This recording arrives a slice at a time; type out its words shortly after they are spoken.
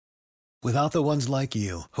Without the ones like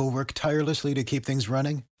you, who work tirelessly to keep things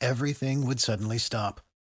running, everything would suddenly stop.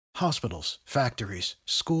 Hospitals, factories,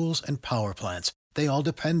 schools, and power plants, they all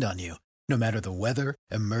depend on you. No matter the weather,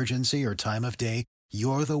 emergency, or time of day,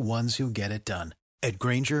 you're the ones who get it done. At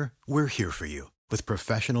Grainger, we're here for you with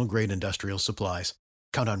professional-grade industrial supplies.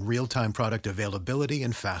 Count on real-time product availability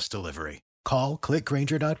and fast delivery. Call,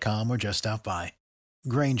 clickgrainger.com, or just stop by.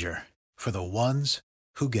 Grainger, for the ones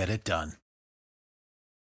who get it done.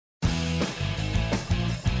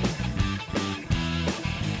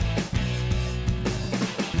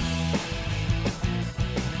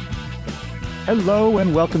 Hello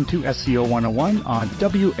and welcome to SEO 101 on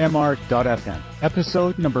WMR.FM,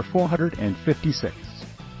 episode number 456.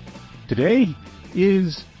 Today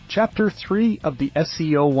is Chapter 3 of the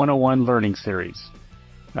SEO 101 learning series.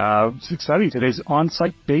 It's exciting. Today's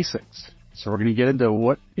on-site basics. So we're going to get into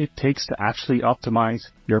what it takes to actually optimize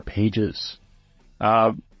your pages.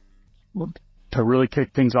 To really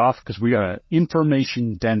kick things off, because we got an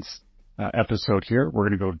information-dense episode here, we're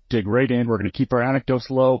going to go dig right in. We're going to keep our anecdotes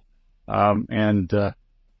low. And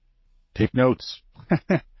take notes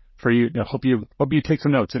for you. I hope you take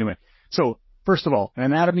some notes anyway. So first of all,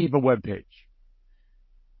 anatomy of a web page.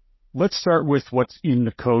 Let's start with what's in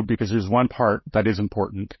the code, because there's one part that is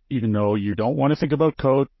important, even though you don't want to think about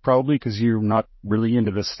code, probably because you're not really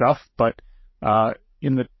into this stuff. But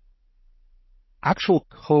in the actual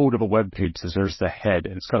code of a web page, there's the head,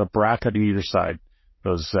 and it's got a bracket on either side,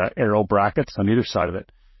 those arrow brackets on either side of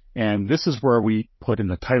it. And this is where we put in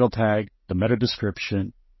the title tag, the meta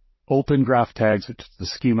description, open graph tags, which is the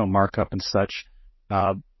schema markup and such,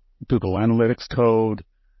 Google Analytics code,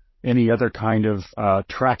 any other kind of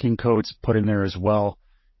tracking codes put in there as well.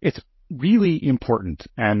 It's really important,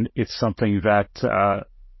 and it's something that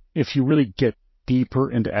if you really get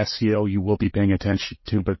deeper into SEO, you will be paying attention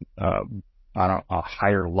to, but on a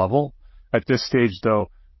higher level. At this stage,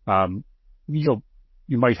 though,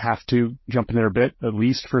 you might have to jump in there a bit, at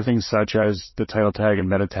least for things such as the title tag and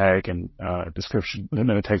meta tag and description, the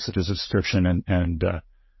meta tags such as description and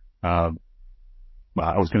I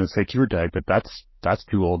was going to say keyword tag, but that's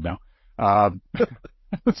too old now. So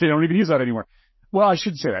you don't even use that anymore. Well, I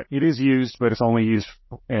should say that. It is used, but it's only used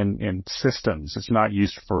in systems. It's not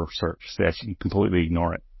used for search. So you can completely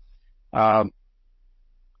ignore it. But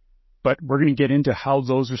we're going to get into how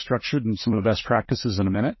those are structured and some of the best practices in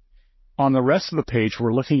a minute. On the rest of the page,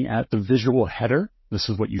 we're looking at the visual header. This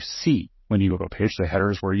is what you see when you go to a page. The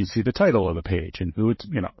header is where you see the title of the page and who it's,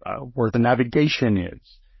 where the navigation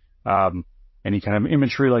is. Any kind of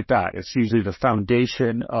imagery like that. It's usually the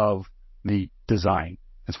foundation of the design.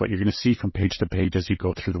 That's what you're going to see from page to page as you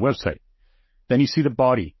go through the website. Then you see the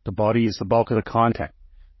body. The body is the bulk of the content.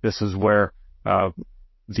 This is where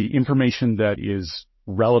the information that is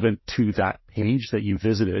relevant to that page that you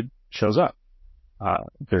visited shows up.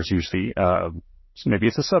 There's usually, maybe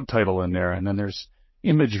it's a subtitle in there, and then there's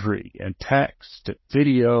imagery and text,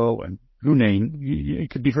 video, and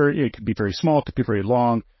it could be very small, it could be very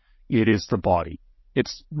long. It is the body.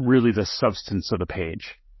 It's really the substance of the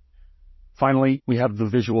page. Finally, we have the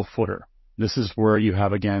visual footer. This is where you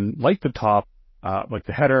have, again, like the top, like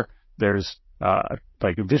the header, there's,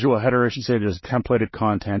 like a visual header, I should say, there's templated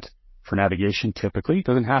content for navigation typically. It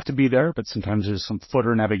doesn't have to be there, but sometimes there's some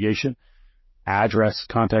footer navigation. Address,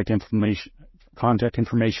 contact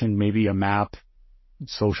information, maybe a map,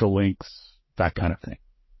 social links, that kind of thing.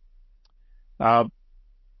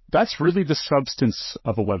 That's really the substance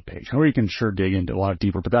of a web page. Or you can sure dig into a lot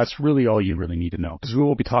deeper, but that's really all you really need to know, because we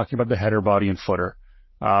will be talking about the header, body, and footer.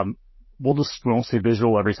 We won't say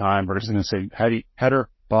visual every time. We're just going to say header,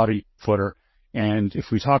 body, footer. And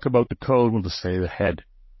if we talk about the code, we'll just say the head.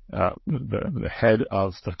 The head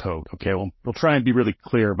of the code. Okay, we'll try and be really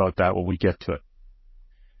clear about that when we get to it.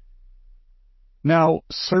 Now,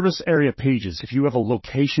 service area pages. If you have a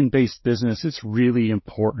location-based business, it's really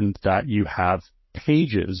important that you have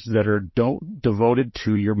pages that are devoted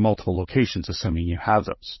to your multiple locations, assuming you have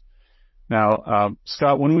those. Now,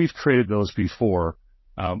 Scott, when we've created those before,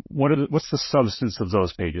 what's the substance of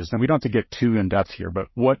those pages? Now, we don't have to get too in-depth here, but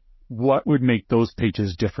what would make those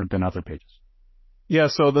pages different than other pages? Yeah,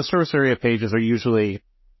 so the service area pages are usually,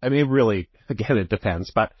 really, again, it depends,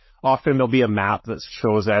 but often there'll be a map that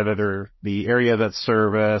shows either the area that's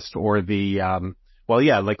serviced or the, a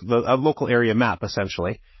local area map,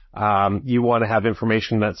 essentially. You want to have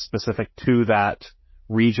information that's specific to that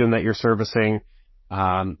region that you're servicing,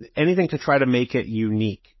 anything to try to make it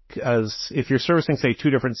unique. Because if you're servicing, say,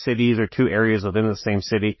 two different cities or two areas within the same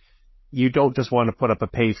city, you don't just want to put up a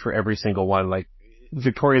page for every single one. Like,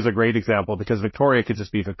 Victoria is a great example because Victoria could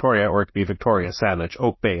just be Victoria, or it could be Victoria, Sandwich,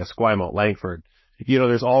 Oak Bay, Esquimalt, Langford,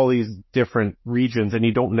 there's all these different regions, and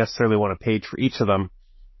you don't necessarily want a page for each of them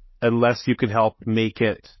unless you can help make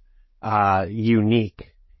it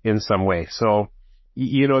unique in some way. So,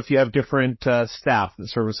 if you have different staff that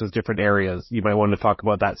services different areas, you might want to talk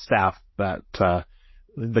about that staff that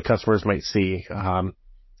the customers might see. So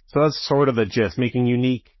that's sort of the gist, making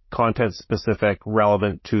unique content specific,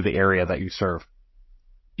 relevant to the area that you serve.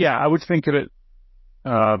 Yeah, I would think of it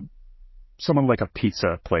someone like a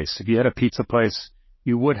pizza place. If you had a pizza place,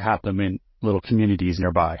 you would have them in little communities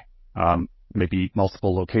nearby, maybe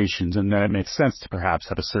multiple locations, and then it makes sense to perhaps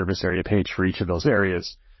have a service area page for each of those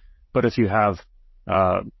areas. But if you have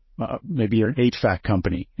maybe you're an HVAC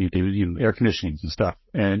company, you do air conditioning and stuff,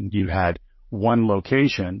 and you had one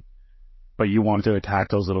location, but you wanted to attack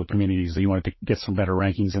those little communities, you wanted to get some better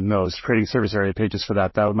rankings in those, creating service area pages for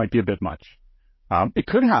that might be a bit much. It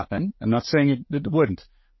could happen. I'm not saying it wouldn't,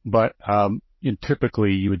 but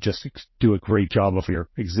typically you would just do a great job of your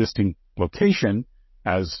existing location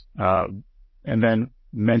and then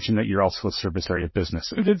mention that you're also a service area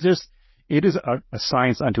business. It is a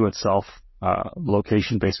science unto itself,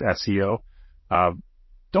 location-based SEO.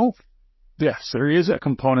 Yes, there is a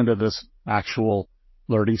component of this actual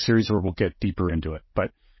learning series where we'll get deeper into it,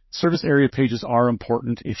 but service area pages are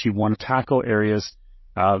important if you want to tackle areas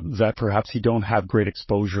that perhaps you don't have great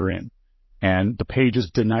exposure in. And the page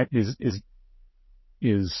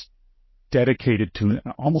is dedicated to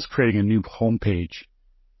almost creating a new homepage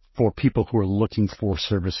for people who are looking for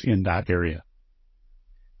service in that area.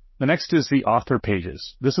 The next is the author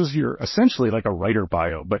pages. This is essentially like a writer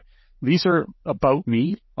bio, but these are about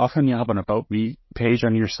me. Often you have an about me page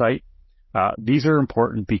on your site. These are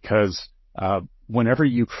important because whenever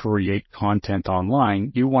you create content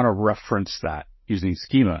online, you want to reference that using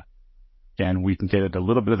schema. And we can get into a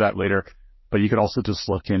little bit of that later, but you could also just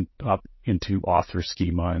look up into author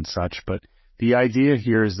schema and such. But the idea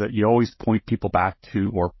here is that you always point people back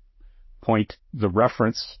to, or point the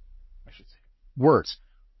reference, I should say, words.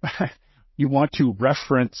 You want to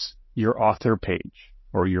reference your author page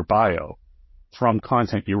or your bio from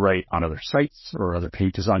content you write on other sites or other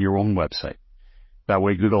pages on your own website. That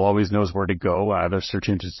way Google always knows where to go. Other search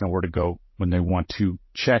engines know where to go when they want to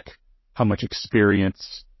check how much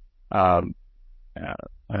experience and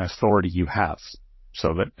authority you have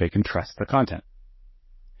so that they can trust the content.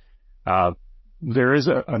 There is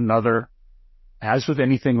another, as with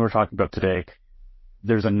anything we're talking about today,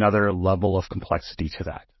 there's another level of complexity to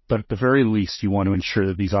that. But at the very least, you want to ensure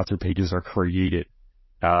that these author pages are created.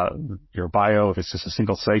 Your bio, if it's just a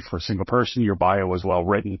single site for a single person, your bio is well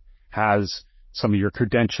written, has some of your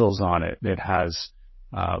credentials on it. It has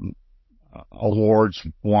awards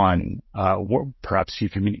won. Perhaps you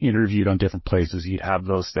can be interviewed on different places. You'd have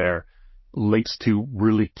those there. Links to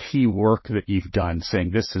really key work that you've done,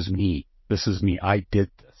 saying, this is me. This is me. I did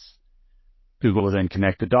this. Google will then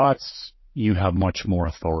connect the dots. You have much more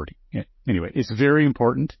authority. Anyway, it's very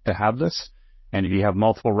important to have this. And if you have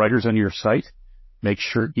multiple writers on your site, make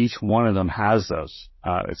sure each one of them has those.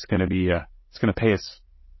 It's going to pay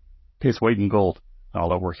its weight in gold, all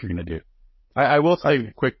that work you're going to do. I will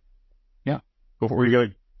say quick. Yeah. Before you go.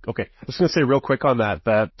 Okay. I was going to say real quick on that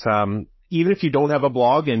even if you don't have a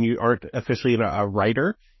blog and you aren't officially a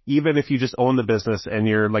writer, even if you just own the business and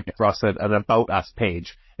you're, like Ross said, an About Us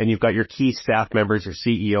page, and you've got your key staff members, your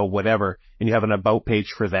CEO, whatever, and you have an About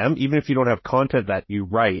page for them, even if you don't have content that you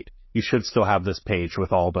write, you should still have this page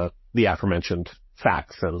with all the aforementioned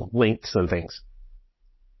facts and links and things.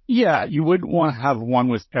 Yeah, you wouldn't want to have one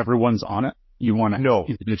with everyone's on it. You want to have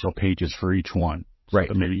individual pages for each one. Right.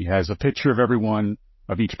 So maybe it has a picture of everyone,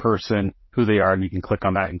 of each person, who they are, and you can click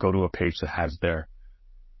on that and go to a page that has their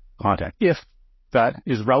content, if that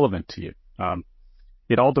is relevant to you.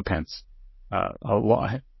 It all depends. A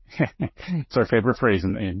lot. It's our favorite phrase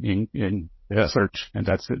in search, and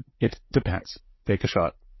that's it. It depends. Take a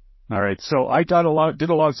shot. All right. So I did a lot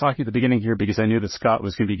of talking at the beginning here because I knew that Scott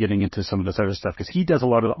was going to be getting into some of this other stuff because he does a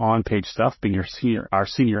lot of the on-page stuff, being our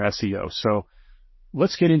senior SEO. So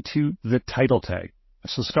let's get into the title tag.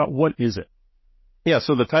 So Scott, what is it? Yeah.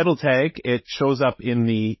 So the title tag, it shows up in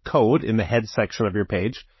the code in the head section of your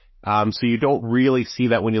page. So you don't really see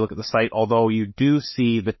that when you look at the site, although you do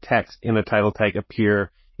see the text in the title tag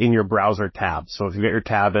appear in your browser tab. So if you get your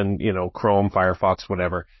tab in, Chrome, Firefox,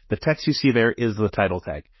 whatever, the text you see there is the title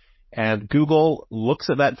tag. And Google looks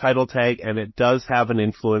at that title tag and it does have an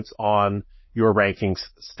influence on your rankings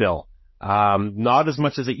still. Not as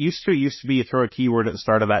much as it used to. It used to be you throw a keyword at the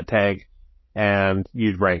start of that tag and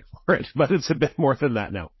you'd rank for it, but it's a bit more than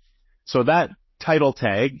that now. So that title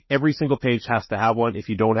tag, every single page has to have one. If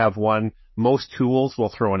you don't have one, most tools will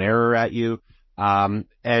throw an error at you.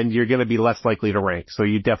 and you're going to be less likely to rank. So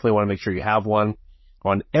you definitely want to make sure you have one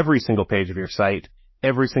on every single page of your site. On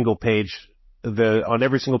every single page,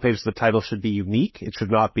 the title should be unique. It should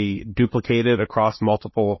not be duplicated across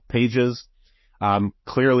multiple pages.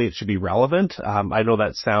 Clearly it should be relevant. I know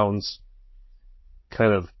that sounds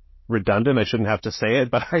kind of redundant. I shouldn't have to say it,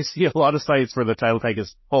 but I see a lot of sites where the title tag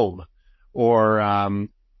is home or,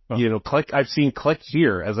 I've seen click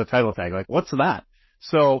here as a title tag. Like, what's that?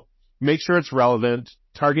 So make sure it's relevant.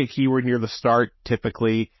 Target keyword near the start,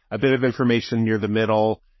 typically a bit of information near the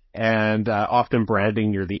middle, and often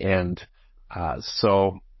branding near the end. But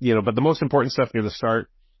the most important stuff near the start.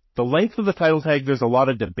 The length of the title tag, there's a lot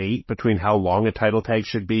of debate between how long a title tag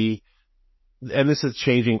should be. And this is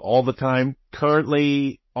changing all the time.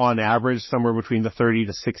 Currently, on average, somewhere between the 30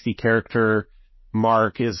 to 60 character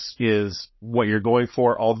mark is what you're going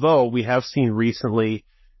for. Although we have seen recently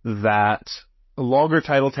that longer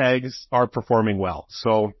title tags are performing well.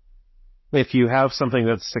 So if you have something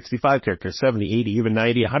that's 65 characters, 70, 80, even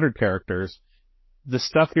 90, 100 characters, the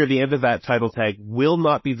stuff near the end of that title tag will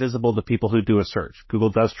not be visible to people who do a search.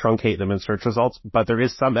 Google does truncate them in search results, but there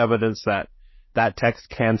is some evidence that that text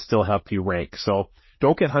can still help you rank. So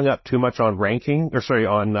don't get hung up too much on ranking, do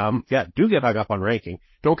get hung up on ranking.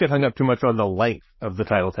 Don't get hung up too much on the length of the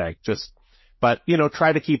title tag. But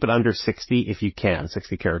try to keep it under 60 if you can,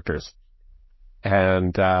 60 characters.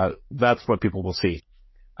 And, that's what people will see.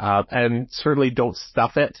 And certainly don't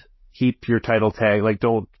stuff it. Keep your title tag,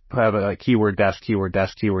 don't have a keyword dash keyword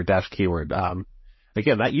dash keyword dash keyword.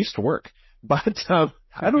 Again, that used to work, but,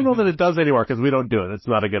 I don't know that it does anymore because we don't do it. It's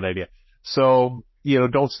not a good idea. So,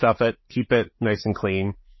 don't stuff it. Keep it nice and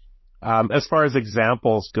clean. As far as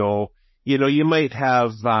examples go, you might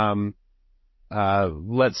have,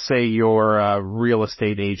 let's say you're a real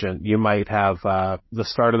estate agent. You might have, the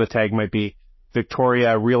start of the tag might be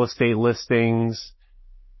Victoria real estate listings,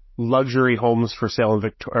 luxury homes for sale in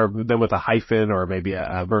Victoria, or then with a hyphen or maybe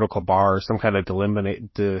a vertical bar or some kind of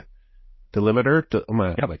delimiter.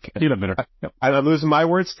 Delimiter. I'm losing my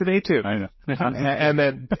words today too. I know. and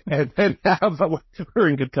then we're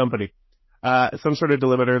in good company. Some sort of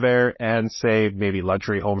delimiter there, and say maybe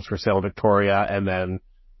luxury homes for sale in Victoria, and then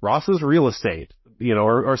Ross's real estate,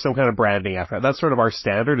 or some kind of branding after that. That's sort of our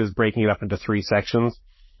standard, is breaking it up into 3 sections.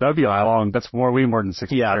 That'd be long. That's way more than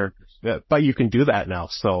 60 characters. Yeah, but you can do that now,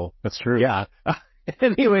 so. That's true. Yeah.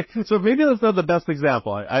 Anyway, so maybe that's not the best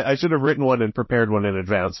example. I should have written one and prepared one in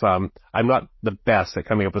advance. I'm not the best at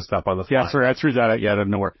coming up with stuff on the fly. Yeah, sorry, I threw that out of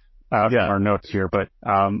nowhere. Our notes here, but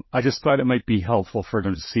I just thought it might be helpful for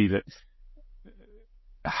them to see that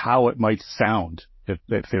how it might sound if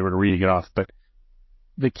they were reading it off. But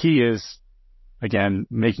the key is, again,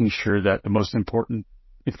 making sure that the most important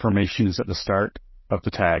information is at the start of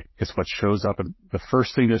the tag. It's what shows up, and the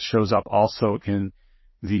first thing that shows up also in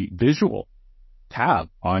the visual tab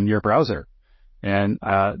on your browser. And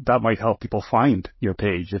that might help people find your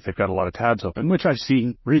page if they've got a lot of tabs open, which I've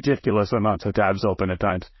seen ridiculous amounts of tabs open at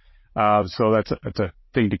times. So that's a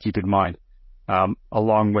thing to keep in mind,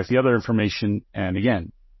 along with the other information. And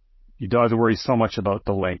again, you don't have to worry so much about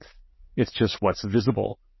the length. It's just what's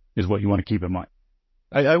visible is what you want to keep in mind.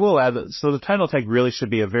 I will add that, so the title tag really should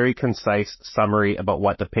be a very concise summary about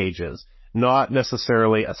what the page is, not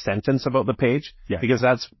necessarily a sentence about the page, because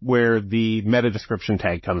that's where the meta description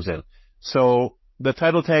tag comes in. So the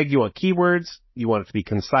title tag, you want keywords, you want it to be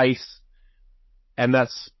concise, and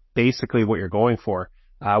that's basically what you're going for.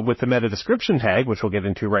 With the meta description tag, which we'll get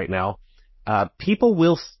into right now, people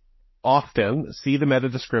will often see the meta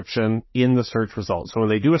description in the search results. So when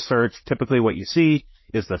they do a search, typically what you see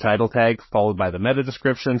is the title tag followed by the meta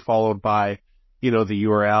description, followed by, the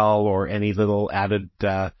URL or any little added,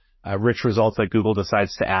 rich results that Google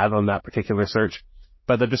decides to add on that particular search.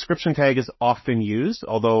 But the description tag is often used,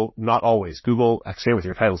 although not always. Google, actually with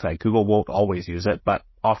your title tag, Google won't always use it, but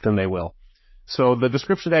often they will. So the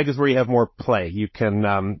description tag is where you have more play. You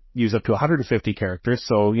can, use up to 150 characters.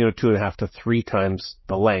 So, 2.5 to 3 times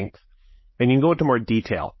the length. And you can go into more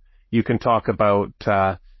detail. You can talk about,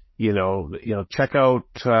 check out,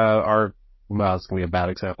 it's going to be a bad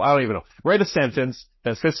example. I don't even know. Write a sentence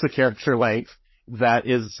that fits the character length, that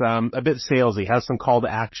is a bit salesy, has some call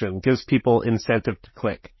to action, gives people incentive to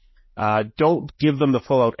click. Don't give them the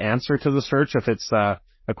full out answer to the search. If it's a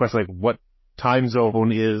question like what time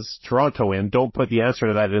zone is Toronto in, don't put the answer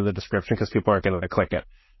to that in the description because people aren't going to click it.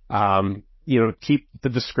 Keep the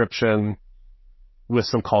description with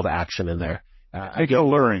some call to action in there. Make it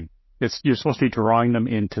alluring. You're supposed to be drawing them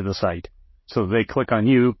into the site, so they click on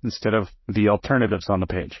you instead of the alternatives on the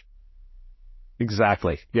page.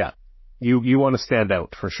 Exactly. Yeah. You want to stand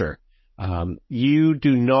out for sure. You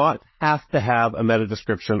do not have to have a meta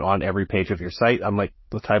description on every page of your site, unlike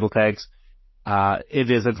the title tags.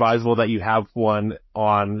 It is advisable that you have one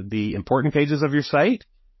on the important pages of your site,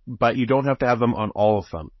 but you don't have to have them on all of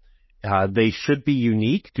them. They should be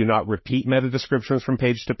unique. Do not repeat meta descriptions from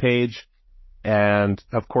page to page. And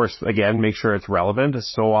of course, again, make sure it's relevant.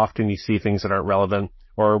 So often you see things that aren't relevant,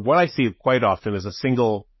 or what I see quite often is a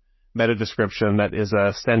single meta description that is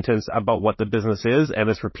a sentence about what the business is, and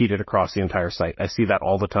it's repeated across the entire site. I see that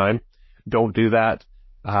all the time. Don't do that.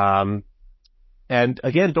 And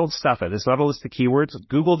again, don't stuff it. It's not a list of keywords.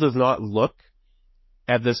 Google does not look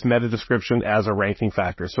at this meta description as a ranking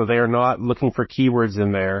factor. So they are not looking for keywords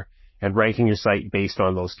in there and ranking your site based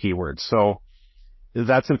on those keywords. So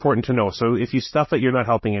that's important to know. So if you stuff it, you're not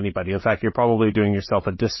helping anybody. In fact, you're probably doing yourself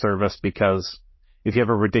a disservice, because if you have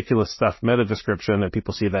a ridiculous stuffed meta description and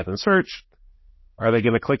people see that in search, are they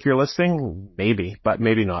going to click your listing? Maybe, but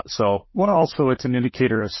maybe not. So, well, also it's an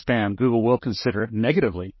indicator of spam. Google will consider it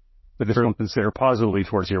negatively, but they don't consider positively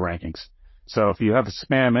towards your rankings. So if you have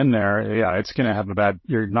spam in there, yeah, it's going to have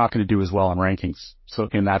you're not going to do as well in rankings. So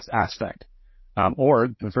in that aspect, or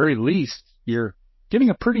at the very least, you're getting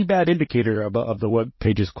a pretty bad indicator of the web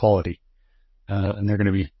page's quality. And they're going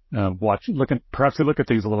to be perhaps they look at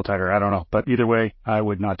things a little tighter. I don't know. But either way, I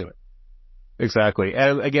would not do it. Exactly.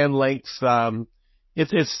 And again, lengths,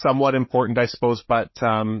 it's somewhat important, I suppose. But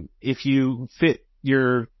if you fit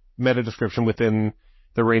your meta description within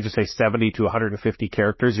the range of, say, 70 to 150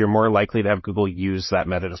 characters, you're more likely to have Google use that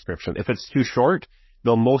meta description. If it's too short,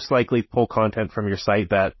 they'll most likely pull content from your site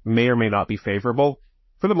that may or may not be favorable.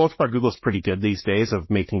 For the most part, Google's pretty good these days of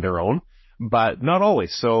making their own, but not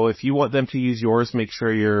always. So if you want them to use yours, make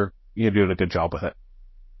sure you're doing a good job with it.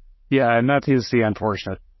 Yeah, and that is the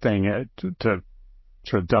unfortunate thing, to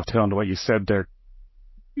sort of dovetail into what you said there.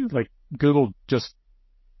 Like, Google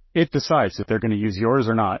it decides if they're going to use yours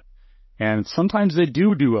or not. And sometimes they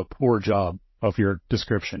do a poor job of your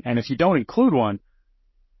description. And if you don't include one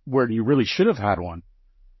where you really should have had one,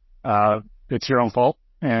 it's your own fault,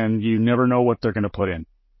 and you never know what they're going to put in.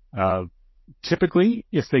 Typically,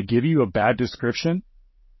 if they give you a bad description,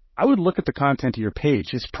 I would look at the content of your page.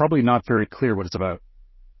 It's probably not very clear what it's about.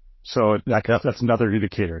 So that's another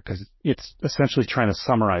indicator, because it's essentially trying to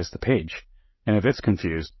summarize the page. And if it's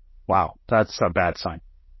confused, wow, that's a bad sign.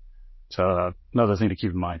 So another thing to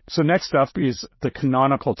keep in mind. So next up is the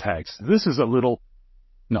canonical tags. This is a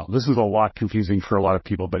lot confusing for a lot of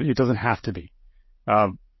people, but it doesn't have to be.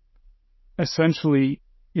 Essentially,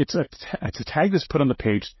 it's a tag that's put on the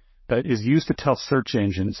page that is used to tell search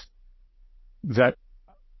engines that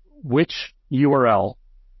which URL,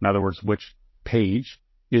 in other words, which page,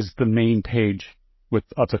 is the main page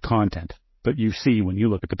of the content that you see when you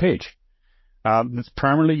look at the page. It's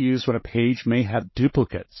primarily used when a page may have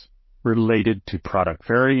duplicates related to product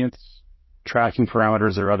variants, tracking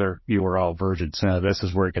parameters, or other URL versions. This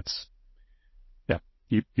is where it gets,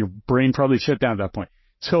 your brain probably shut down at that point.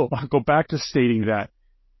 So I'll go back to stating that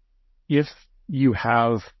if you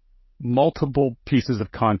have multiple pieces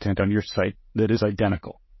of content on your site that is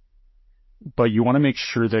identical, but you want to make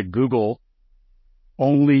sure that Google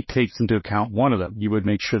only takes into account one of them, you would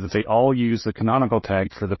make sure that they all use the canonical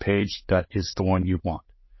tag for the page that is the one you want.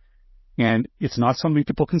 And it's not something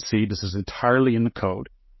people can see. This is entirely in the code.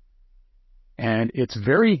 And it's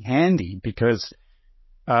very handy because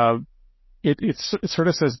it sort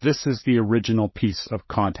of says this is the original piece of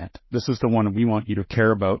content. This is the one we want you to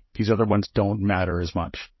care about. These other ones don't matter as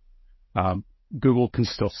much. Google can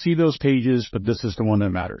still see those pages, but this is the one that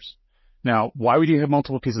matters. Now, why would you have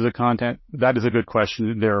multiple pieces of content? That is a good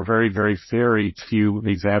question. There are very, very, very few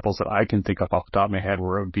examples that I can think of off the top of my head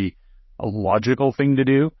where it would be a logical thing to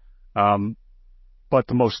do. But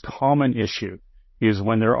the most common issue is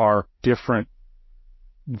when there are different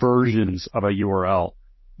versions of a URL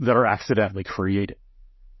that are accidentally created.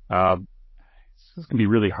 This is going to be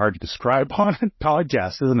really hard to describe on a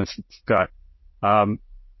podcast, isn't it, Scott?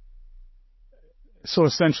 So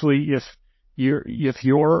essentially, if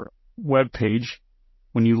your web page,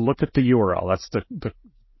 when you look at the URL, that's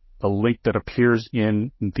the link that appears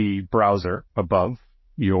in the browser above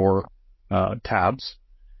your tabs.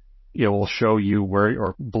 It will show you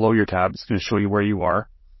or below your tab, it's going to show you where you are.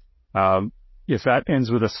 If that ends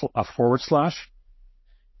with a forward slash,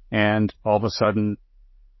 and all of a sudden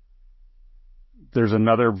there's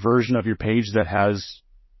another version of your page that has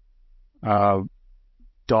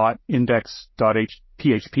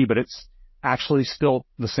 .index.php, but it's actually still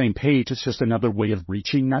the same page. It's just another way of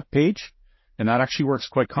reaching that page. And that actually works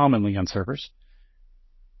quite commonly on servers.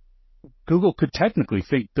 Google could technically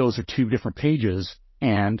think those are two different pages,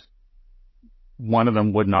 and one of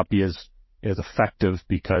them would not be as is effective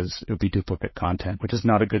because it would be duplicate content, which is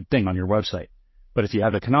not a good thing on your website. But if you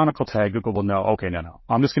have the canonical tag, Google will know, okay, no,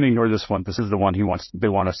 I'm just going to ignore this one. This is the one they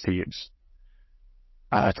want us to use.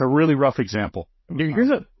 It's a really rough example.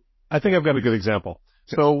 I think I've got a good example.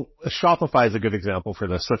 So Shopify is a good example for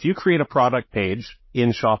this. So if you create a product page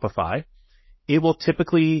in Shopify, it will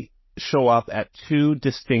typically show up at two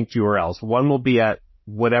distinct URLs. One will be at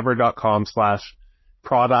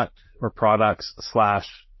whatever.com/product or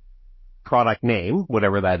products/product name,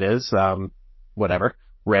 whatever that is,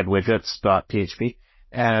 redwidgets.php,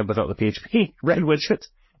 and without the PHP, redwidgets.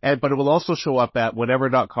 But it will also show up at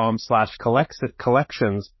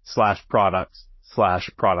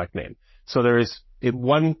whatever.com/collections/products/product name. So there is, in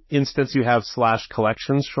one instance, you have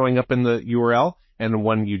 /collections showing up in the URL, and in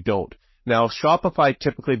one you don't. Now, Shopify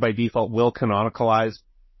typically by default will canonicalize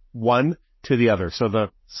one to the other. So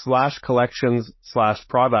the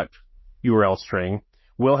 /collections/product URL string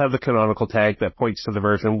will have the canonical tag that points to the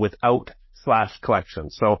version without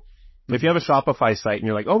 /collections. So if you have a Shopify site and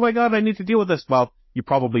you're like, oh my God, I need to deal with this. Well, you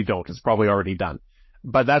probably don't. It's probably already done.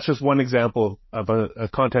 But that's just one example of a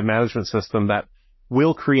content management system that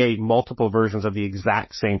will create multiple versions of the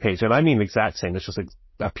exact same page. And I mean exact same. It's just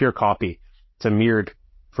a pure copy. It's a mirrored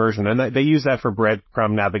version. And they use that for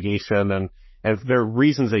breadcrumb navigation, and there are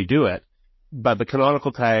reasons they do it. But the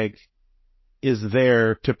canonical tag is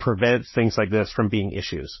there to prevent things like this from being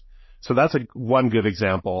issues. So that's one good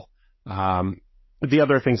example. The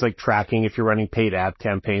other things like tracking, if you're running paid ad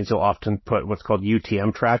campaigns, you'll often put what's called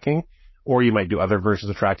UTM tracking, or you might do other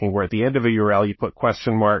versions of tracking where at the end of a URL you put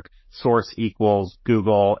 $source equals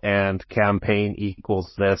Google and campaign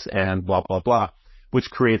equals this and blah, blah, blah,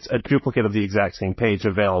 which creates a duplicate of the exact same page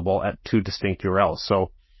available at two distinct URLs.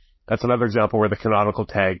 So that's another example where the canonical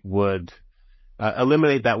tag would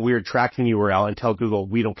eliminate that weird tracking URL and tell Google,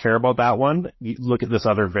 we don't care about that one. You look at this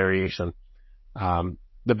other variation.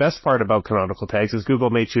 The best part about canonical tags is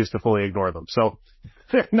Google may choose to fully ignore them. So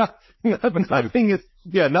nothing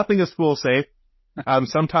is fool safe.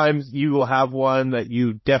 Sometimes you will have one that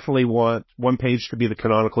you definitely want one page to be the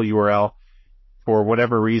canonical URL for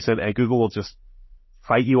whatever reason, and Google will just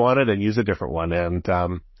fight you on it and use a different one. And,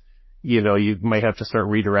 you might have to start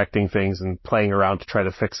redirecting things and playing around to try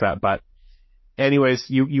to fix that. But anyways,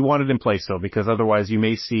 you want it in place though, because otherwise you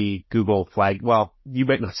may see Google flag. Well, you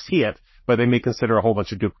might not see it, but they may consider a whole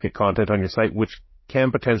bunch of duplicate content on your site, which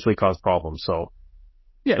can potentially cause problems. So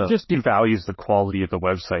yeah, it just devalues the quality of the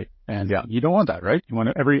website. And you don't want that, right? You want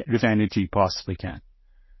every advantage you possibly can.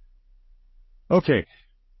 Okay.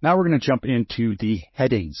 Now we're going to jump into the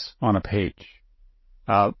headings on a page.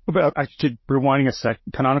 Rewinding a sec,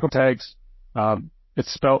 canonical tags,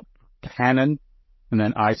 it's spelled canon and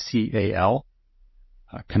then ICAL,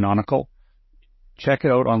 canonical. Check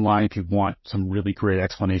it out online if you want some really great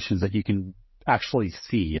explanations that you can actually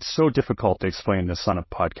see. It's so difficult to explain this on a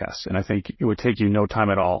podcast, and I think it would take you no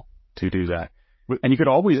time at all to do that. And you could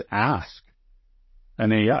always ask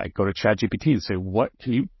an AI, go to ChatGPT and say,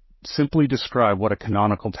 can you simply describe what a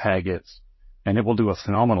canonical tag is? And it will do a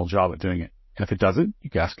phenomenal job at doing it. And if it doesn't, you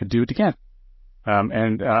guys could do it again.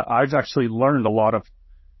 I've actually learned a lot of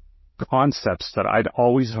concepts that I'd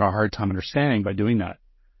always had a hard time understanding by doing that.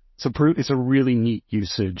 It's a really neat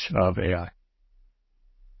usage of AI.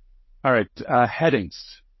 All right,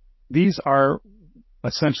 headings. These are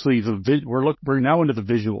essentially we're now into the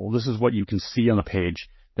visual. This is what you can see on the page.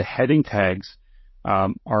 The heading tags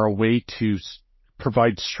are a way to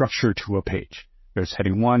provide structure to a page. There's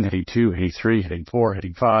heading 1, heading 2, heading 3, heading 4,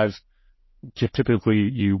 heading 5. Typically,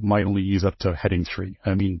 you might only use up to heading 3.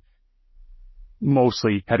 I mean,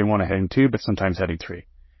 mostly heading 1 and heading 2, but sometimes heading 3.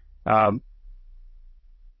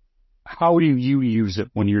 How do you use it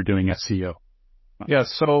when you're doing SEO? Yeah,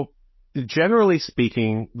 so generally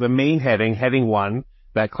speaking, the main heading 1,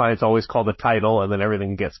 that clients always call the title, and then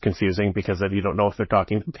everything gets confusing because then you don't know if they're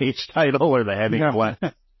talking the page title or the heading one.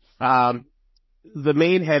 The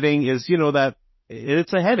main heading is, that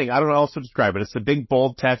it's a heading. I don't know how else to describe it. It's the big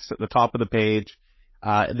bold text at the top of the page.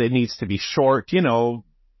 That needs to be short, 2,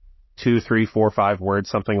 3, 4, 5 words,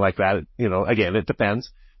 something like that. Again, it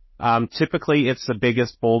depends. Typically it's the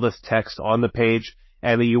biggest, boldest text on the page,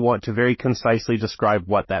 and you want to very concisely describe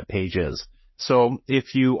what that page is. So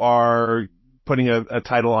if you are putting a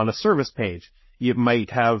title on a service page, you might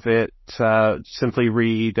have it simply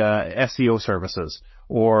read SEO services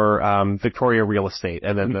or Victoria Real Estate,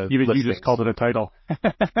 and then you just called it a title.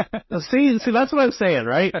 See, that's what I'm saying,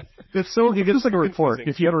 right? It's just like a report.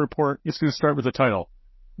 If you have a report, it's going to start with a title.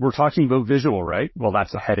 We're talking about visual, right? Well,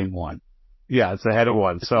 that's a heading 1. Yeah, it's a heading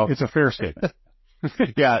 1. So it's a fair statement.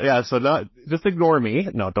 Yeah. So just ignore me.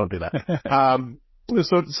 No, don't do that.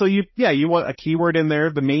 So you want a keyword in there.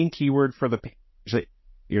 The main keyword for the page that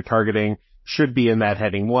you're targeting should be in that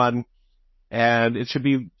heading 1, and it should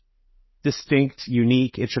be distinct,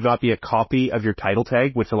 unique. It should not be a copy of your title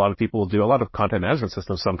tag, which a lot of people will do. A lot of content management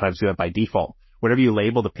systems sometimes do that by default. Whatever you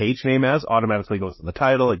label the page name as automatically goes in the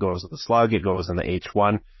title, it goes in the slug, it goes in the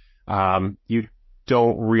H1. You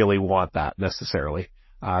don't really want that necessarily.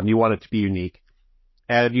 You want it to be unique.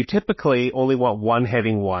 And you typically only want one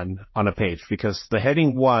heading 1 on a page because the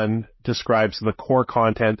heading 1 describes the core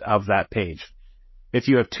content of that page. If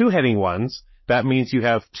you have 2 heading 1s, that means you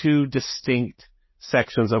have 2 distinct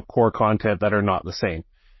sections of core content that are not the same,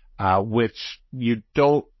 which you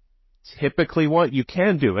don't typically want. You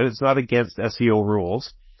can do it. It's not against SEO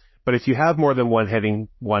rules. But if you have more than one heading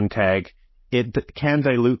 1 tag, it can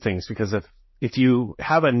dilute things because if you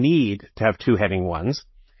have a need to have 2 heading 1s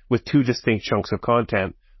with 2 distinct chunks of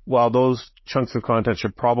content, well, those chunks of content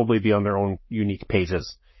should probably be on their own unique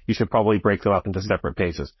pages. You should probably break them up into separate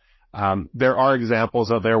pages. There are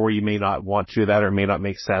examples out there where you may not want to do that or may not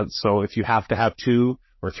make sense. So if you have to have 2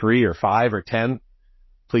 or 3 or 5 or 10,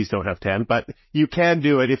 please don't have 10, but you can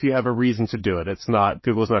do it if you have a reason to do it.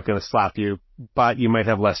 Google's not going to slap you, but you might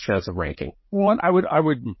have less chance of ranking. Well,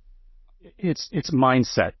 it's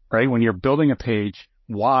mindset, right? When you're building a page,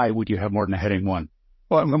 why would you have more than a heading 1?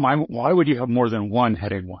 Well, why would you have more than one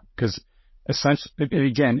heading 1? Because essentially,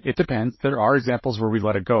 again, it depends. There are examples where we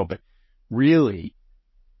let it go, but really,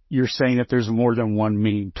 you're saying that there's more than one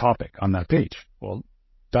main topic on that page. Well,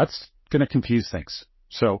 that's going to confuse things.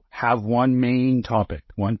 So have one main topic,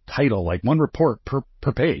 one title, like one report per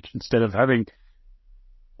page instead of having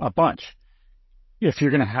a bunch. If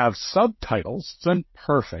you're going to have subtitles, then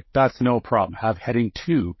perfect. That's no problem. Have heading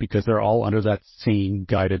 2 because they're all under that same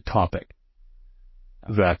guided topic.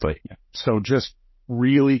 Exactly. Yeah. So just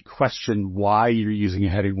really question why you're using a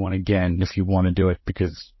heading 1 again if you want to do it,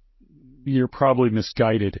 because you're probably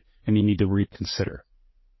misguided and you need to reconsider.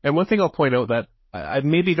 And one thing I'll point out that I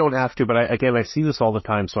maybe don't have to, but I see this all the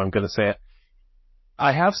time, so I'm going to say it.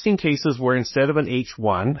 I have seen cases where instead of an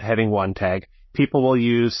H1, heading 1 tag, people will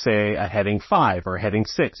use, say, a heading 5 or a heading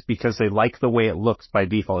 6 because they like the way it looks by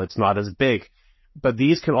default. It's not as big. But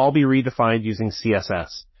these can all be redefined using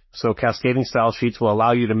CSS. So cascading style sheets will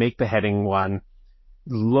allow you to make the heading 1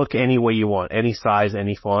 look any way you want, any size,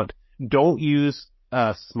 any font. Don't use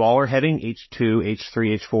a smaller heading, H2,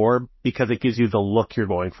 H3, H4, because it gives you the look you're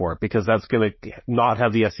going for, because that's going to not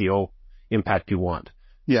have the SEO impact you want.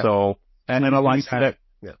 Yeah. So, and then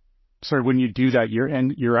sorry, when you do that,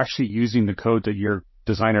 you're actually using the code that your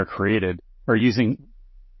designer created, or using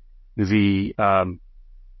the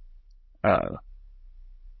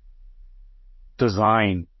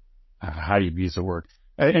design. How do you use the word?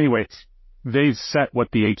 Anyway, they've set what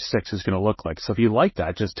the H6 is going to look like. So if you like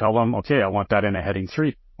that, just tell them, okay, I want that in a heading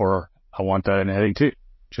 3, or I want that in a heading 2.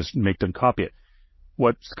 Just make them copy it.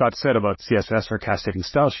 What Scott said about CSS or cascading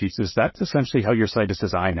style sheets is that's essentially how your site is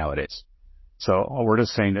designed nowadays. So we're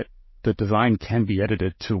just saying that the design can be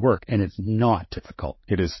edited to work, and it's not difficult.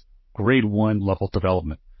 It is grade 1 level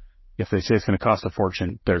development. If they say it's going to cost a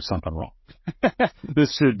fortune, there's something wrong.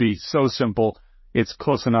 This should be so simple. It's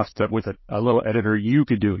close enough that with a little editor, you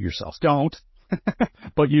could do it yourself. Don't,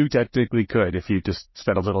 but you technically could if you just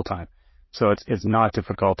spent a little time. So it's not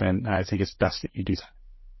difficult, and I think it's best that you do that.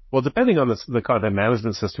 Well, depending on the content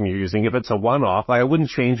management system you're using, if it's a one-off, I wouldn't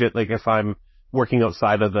change it. Like if I'm working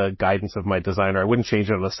outside of the guidance of my designer, I wouldn't change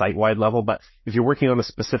it on a site-wide level. But if you're working on a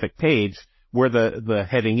specific page where the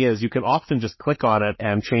heading is, you can often just click on it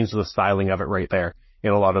and change the styling of it right there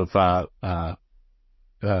in a lot of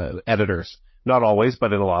editors. Not always,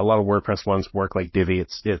 but in a lot of WordPress ones work like Divi.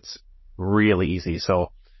 It's really easy.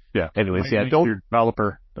 So yeah. Anyways, don't your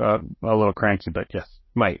developer a little cranky, but yes,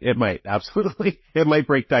 it might absolutely. It might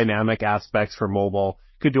break dynamic aspects for mobile.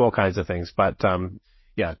 Could do all kinds of things, but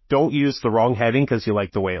don't use the wrong heading because you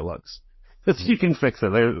like the way it looks. You can fix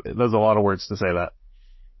it. There's a lot of words to say that.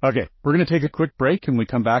 Okay, we're going to take a quick break, and when we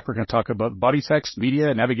come back, we're going to talk about body text,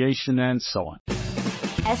 media, navigation, and so on.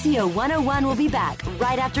 SEO 101 will be back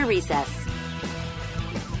right after recess.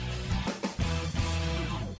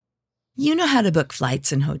 You know how to book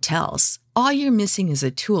flights and hotels. All you're missing is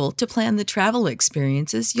a tool to plan the travel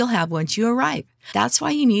experiences you'll have once you arrive. That's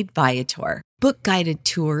why you need Viator. Book guided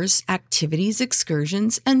tours, activities,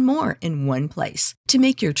 excursions, and more in one place to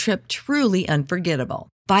make your trip truly unforgettable.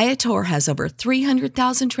 Viator has over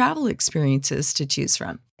 300,000 travel experiences to choose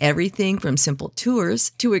from. Everything from simple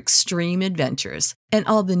tours to extreme adventures and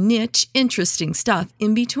all the niche, interesting stuff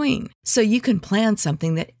in between. So you can plan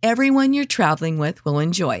something that everyone you're traveling with will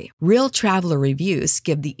enjoy. Real traveler reviews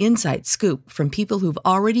give the inside scoop from people who've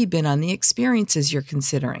already been on the experiences you're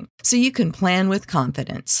considering. So you can plan with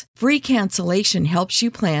confidence. Free cancellation helps you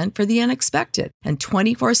plan for the unexpected. And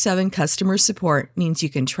 24/7 customer support means you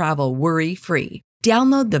can travel worry-free.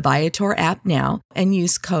 Download the Viator app now and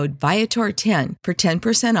use code Viator10 for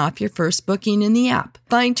 10% off your first booking in the app.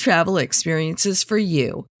 Find travel experiences for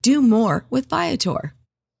you. Do more with Viator.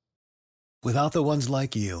 Without the ones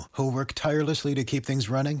like you, who work tirelessly to keep things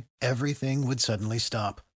running, everything would suddenly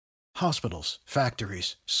stop. Hospitals,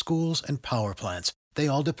 factories, schools, and power plants, they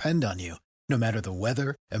all depend on you. No matter the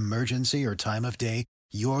weather, emergency, or time of day,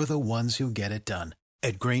 you're the ones who get it done.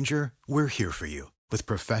 At Grainger, we're here for you with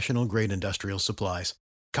professional-grade industrial supplies.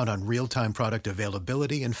 Count on real-time product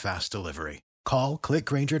availability and fast delivery. Call, click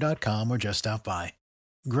Grainger.com, or just stop by.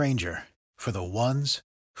 Grainger, for the ones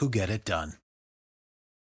who get it done.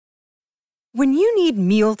 When you need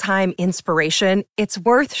mealtime inspiration, it's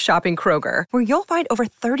worth shopping Kroger, where you'll find over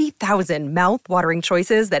 30,000 mouth-watering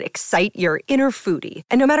choices that excite your inner foodie.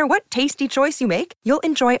 And no matter what tasty choice you make, you'll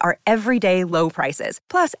enjoy our everyday low prices,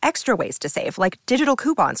 plus extra ways to save, like digital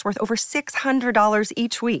coupons worth over $600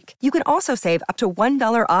 each week. You can also save up to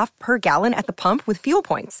 $1 off per gallon at the pump with fuel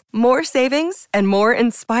points. More savings and more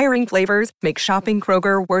inspiring flavors make shopping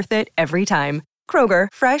Kroger worth it every time. Kroger,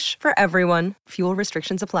 fresh for everyone. Fuel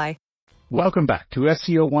restrictions apply. Welcome back to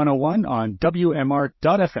SEO 101 on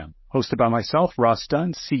WMR.FM, hosted by myself, Ross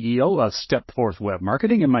Dunn, CEO of Stepforth Web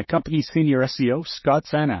Marketing, and my company's senior SEO, Scott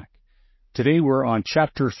Zanak. Today we're on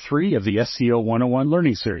Chapter 3 of the SEO 101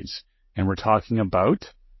 Learning Series, and we're talking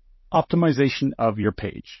about optimization of your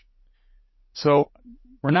page. So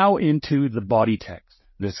we're now into the body text.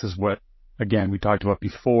 This is what, again, we talked about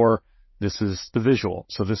before. This is the visual.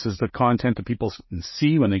 So this is the content that people can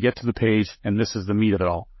see when they get to the page, and this is the meat of it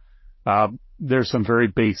all. There's some very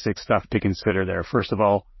basic stuff to consider there. First of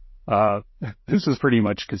all, this is pretty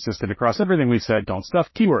much consistent across everything we said. Don't stuff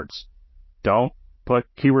keywords. Don't put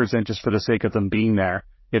keywords in just for the sake of them being there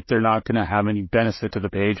if they're not going to have any benefit to the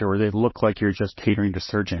page or they look like you're just catering to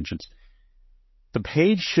search engines. The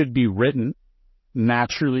page should be written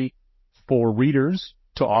naturally for readers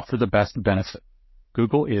to offer the best benefit.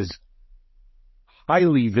 Google is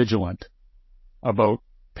highly vigilant about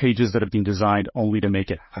pages that have been designed only to make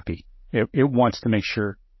it happy. It wants to make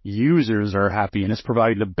sure users are happy and it's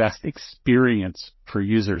providing the best experience for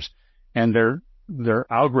users. And their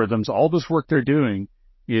algorithms, all this work they're doing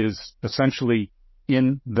is essentially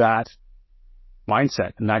in that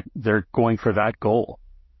mindset and that they're going for that goal.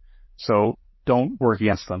 So don't work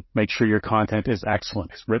against them. Make sure your content is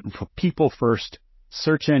excellent. It's written for people first,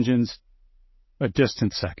 search engines a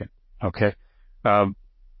distant second. Okay.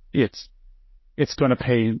 It's going to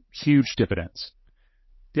pay huge dividends.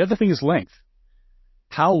 The other thing is length.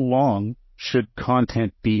 How long should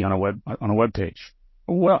content be on a web page?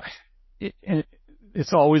 Well,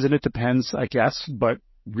 it's always, and it depends, I guess, but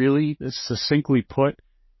really, succinctly put,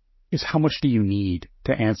 is how much do you need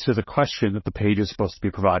to answer the question that the page is supposed to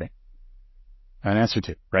be providing an answer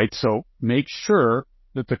to, right? So make sure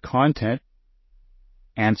that the content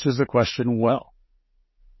answers the question well,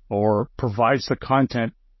 or provides the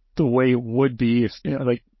content the way it would be, if,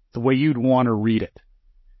 like the way you'd want to read it.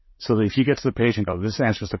 So that if you get to the page and go, this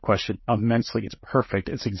answers the question immensely, it's perfect,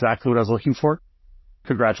 it's exactly what I was looking for,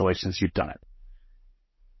 congratulations, you've done it.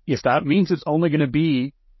 If that means it's only going to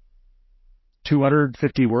be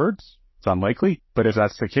 250 words, it's unlikely, but if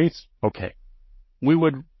that's the case, okay. We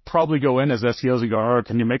would probably go in as SEOs and go, oh,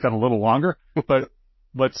 can you make that a little longer? But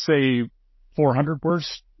let's say 400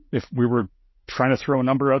 words, if we were trying to throw a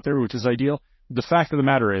number out there, which is ideal. The fact of the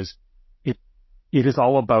matter is, it is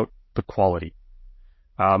all about the quality.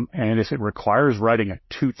 And if it requires writing a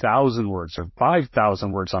 2,000 words or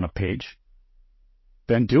 5,000 words on a page,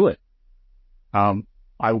 then do it.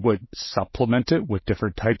 I would supplement it with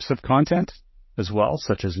different types of content as well,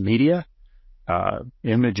 such as media,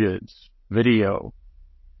 images, video,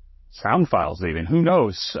 sound files even. Who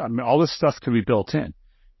knows? I mean, all this stuff can be built in.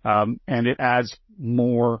 And it adds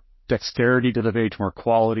more dexterity to the page, more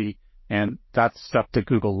quality. And that's stuff that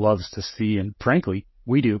Google loves to see. And frankly,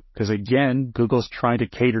 we do, because again, Google's trying to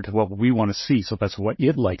cater to what we want to see. So that's what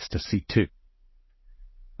it likes to see too.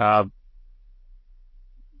 And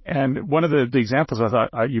one of the examples I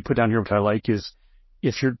thought you put down here, which I like, is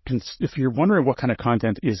if you're wondering what kind of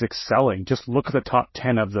content is excelling, just look at the top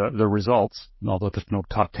 10 of the results. Although there's no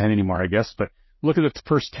top 10 anymore, I guess, but look at the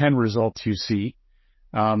first 10 results you see.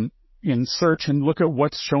 in search and look at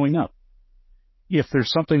what's showing up. If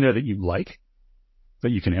there's something there that you like,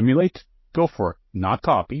 that you can emulate, go for it. Not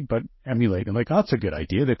copy, but emulate. And like, oh, that's a good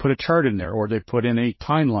idea. They put a chart in there, or they put in a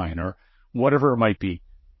timeline, or whatever it might be.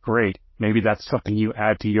 Great. Maybe that's something you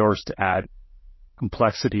add to yours to add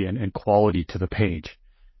complexity and quality to the page.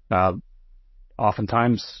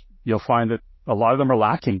 Oftentimes, you'll find that a lot of them are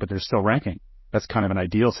lacking, but they're still ranking. That's kind of an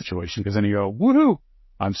ideal situation, because then you go, woohoo,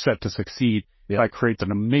 I'm set to succeed. If I create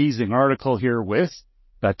an amazing article here with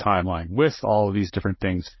that timeline, with all of these different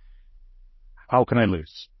things, how can I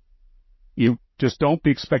lose? You just don't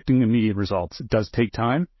be expecting immediate results. It does take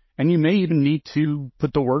time, and you may even need to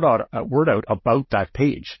put the word out about that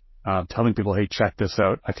page, telling people, hey, check this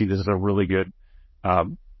out. I think this is a really good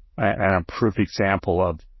and improved example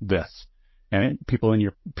of this. And people in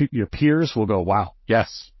your peers will go, wow,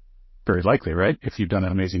 yes, very likely, right? If you've done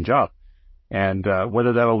an amazing job. And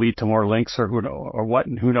whether that'll lead to more links or what,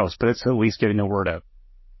 who knows? But it's at least getting the word out.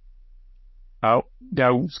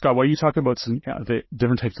 Now, Scott, why don't you talk about some the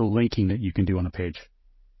different types of linking that you can do on a page?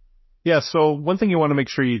 Yeah, so one thing you want to make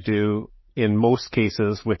sure you do in most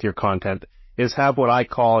cases with your content is have what I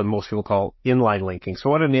call, and most people call, inline linking. So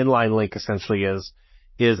what an inline link essentially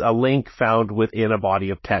is a link found within a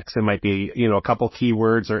body of text. It might be, a couple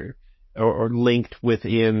keywords or linked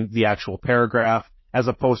within the actual paragraph as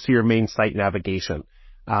opposed to your main site navigation.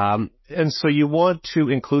 And so you want to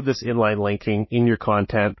include this inline linking in your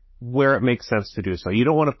content where it makes sense to do so. You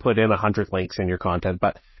don't want to put in 100 links in your content,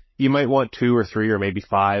 but you might want 2 or 3 or maybe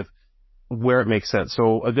 5 where it makes sense.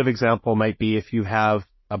 So a good example might be if you have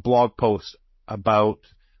a blog post about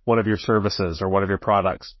one of your services or one of your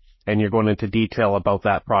products, and you're going into detail about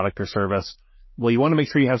that product or service. Well, you want to make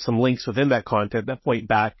sure you have some links within that content that point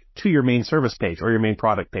back to your main service page or your main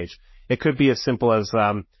product page. It could be as simple as,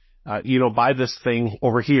 buy this thing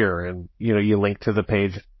over here, and, you link to the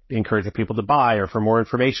page encouraging people to buy, or for more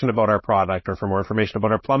information about our product, or for more information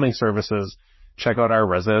about our plumbing services, check out our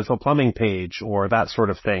residential plumbing page, or that sort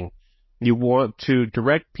of thing. You want to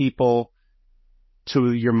direct people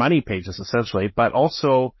to your money pages, essentially, but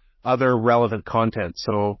also other relevant content.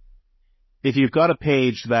 So if you've got a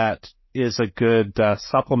page that is a good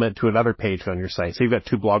supplement to another page on your site, so you've got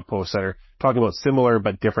 2 blog posts that are talking about similar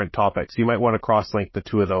but different topics, you might want to cross-link the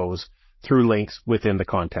 2 of those through links within the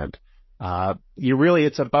content. It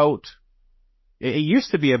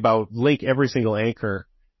used to be about link every single anchor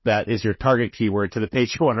that is your target keyword to the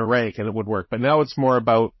page you want to rank, and it would work. But now it's more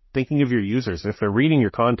about thinking of your users. If they're reading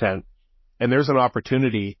your content and there's an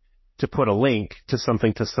opportunity to put a link to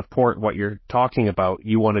something to support what you're talking about,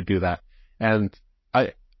 you want to do that. And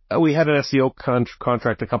we had an SEO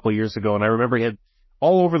contract a couple of years ago, and I remember he had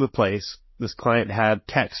all over the place. This client had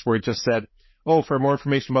text where it just said, oh, for more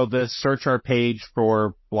information about this, search our page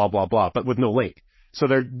for blah, blah, blah, but with no link. So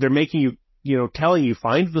they're making you, telling you,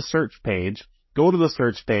 find the search page, go to the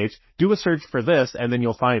search page, do a search for this, and then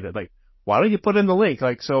you'll find it. Like, why don't you put in the link?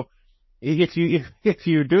 Like, so if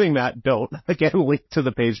you're doing that, don't. Again, link to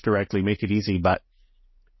the page directly, make it easy. But,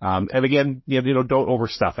 and again, don't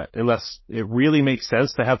overstuff it. Unless it really makes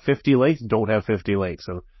sense to have 50 links, don't have 50 links.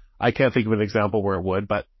 So I can't think of an example where it would,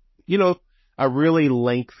 but, a really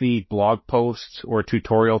lengthy blog post or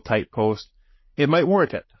tutorial type post, it might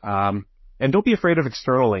warrant it. And don't be afraid of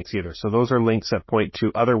external links either. So those are links that point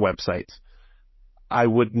to other websites. I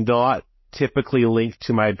would not typically link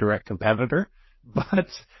to my direct competitor, but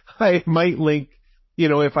I might link,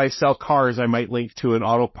 if I sell cars, I might link to an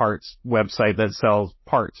auto parts website that sells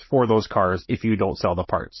parts for those cars if you don't sell the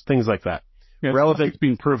parts, things like that. Yeah, relevant. It's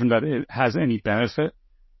been proven that it has any benefit,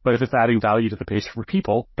 but if it's adding value to the page for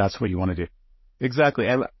people, that's what you want to do. Exactly.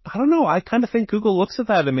 And I don't know, I kind of think Google looks at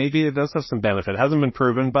that and maybe it does have some benefit. It hasn't been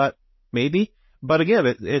proven, but maybe. But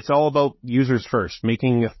again, it's all about users first,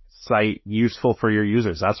 making a site useful for your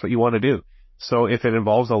users. That's what you want to do. So if it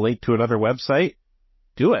involves a link to another website,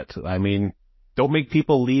 do it. I mean, don't make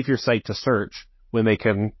people leave your site to search when they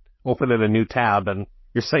can open in a new tab and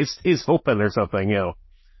your site stays open or something,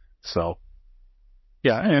 So.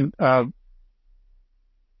 Yeah. And,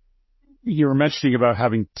 you were mentioning about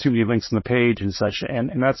having too many links on the page and such,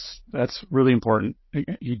 and that's really important.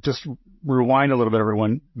 You just rewind a little bit,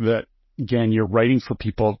 everyone, that, again, you're writing for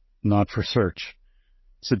people, not for search.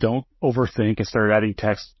 So don't overthink and start adding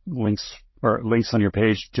text links or links on your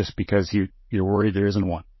page just because you're worried there isn't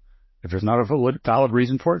one. If there's not a valid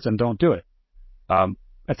reason for it, then don't do it.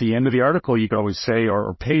 At the end of the article, you could always say,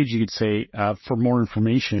 or page, you could say, for more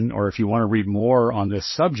information, or if you want to read more on this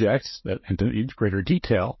subject in greater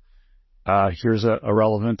detail, here's a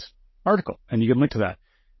relevant article, and you can link to that.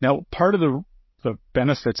 Now, part of the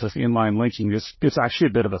benefits of inline linking is it's actually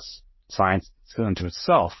a bit of a science unto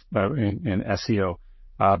itself in SEO,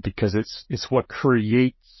 because it's what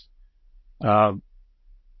creates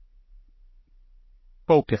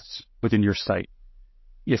focus within your site.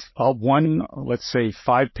 If let's say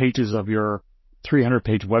 5 pages of your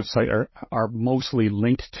 300-page website are mostly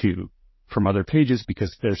linked to from other pages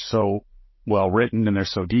because they're so well written and they're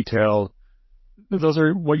so detailed, those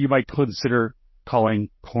are what you might consider calling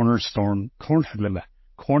cornerstone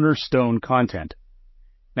content.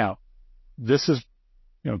 Now, this is,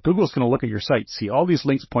 Google's going to look at your site, see all these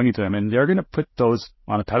links pointing to them, and they're going to put those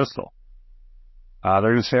on a pedestal. They're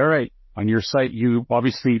going to say, all right, on your site, you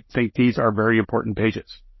obviously think these are very important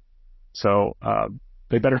pages. So,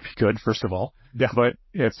 they better be good, first of all. Yeah. But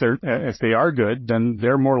if they are good, then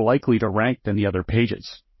they're more likely to rank than the other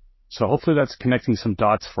pages. So hopefully that's connecting some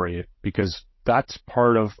dots for you, because that's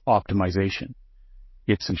part of optimization.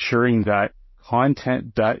 It's ensuring that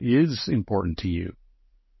content that is important to you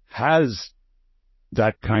has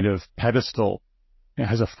that kind of pedestal, it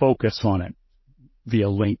has a focus on it via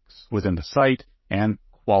links within the site and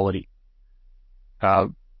quality.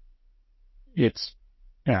 It's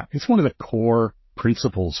one of the core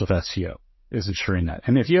principles of SEO, is ensuring that.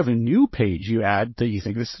 And if you have a new page you add that you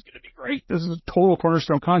think this is going to be great, this is total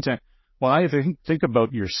cornerstone content, well, I think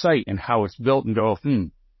about your site and how it's built and go,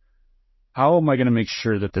 how am I going to make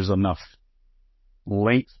sure that there's enough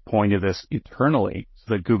links pointing to this internally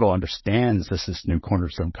so that Google understands this is new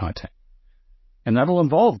cornerstone content? And that'll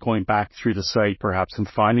involve going back through the site perhaps and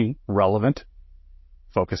finding I'm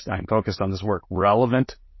focused on this work,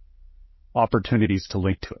 relevant opportunities to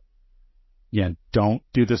link to it. Again, don't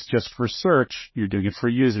do this just for search. You're doing it for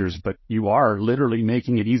users, but you are literally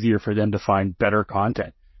making it easier for them to find better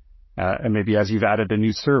content. And maybe as you've added a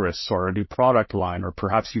new service or a new product line, or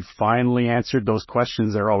perhaps you finally answered those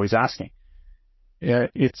questions they're always asking. I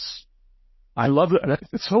love it.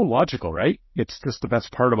 It's so logical, right? It's just the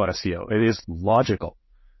best part about SEO. It is logical.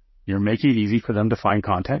 You're making it easy for them to find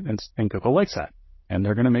content, and Google likes that. And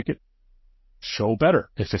they're going to make it show better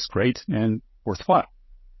if it's great and worthwhile.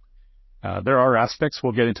 There are aspects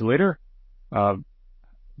we'll get into later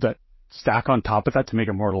that stack on top of that to make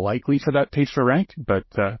it more likely for that page to rank, but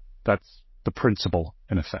that's the principle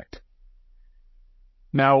in effect.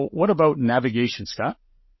 Now, what about navigation, Scott?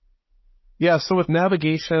 Yeah, so with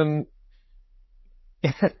navigation,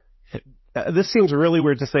 this seems really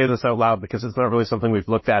weird to say this out loud because it's not really something we've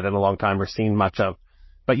looked at in a long time or seen much of,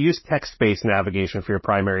 but use text-based navigation for your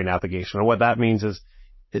primary navigation. And what that means is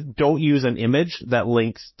don't use an image that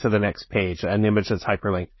links to the next page, an image that's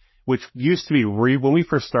hyperlinked, which used to be when we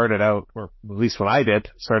first started out, or at least when I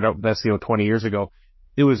started out with SEO 20 years ago,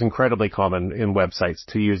 it was incredibly common in websites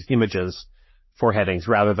to use images for headings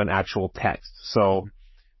rather than actual text. So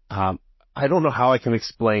I don't know how I can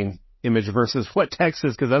explain image versus what text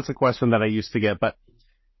is, because that's a question that I used to get. But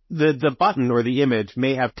the button or the image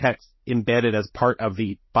may have text embedded as part of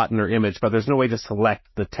the button or image, but there's no way to select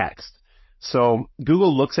the text. So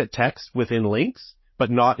Google looks at text within links, but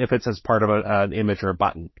not if it's as part of an image or a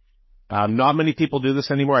button. Not many people do this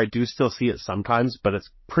anymore. I do still see it sometimes, but it's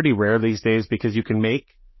pretty rare these days because you can make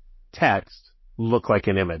text look like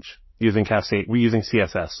an image using Cascade. We're using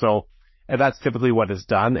CSS. So, and that's typically what is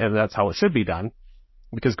done, and that's how it should be done,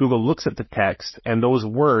 because Google looks at the text and those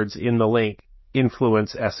words in the link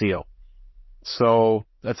influence SEO. So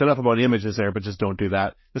that's enough about images there, but just don't do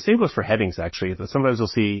that. The same goes for headings, actually. Sometimes you'll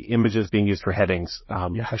see images being used for headings. I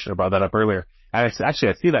should have brought that up earlier. And I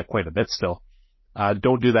see that quite a bit still.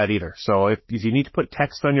 Don't do that either. So if you need to put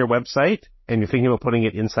text on your website and you're thinking about putting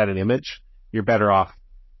it inside an image, you're better off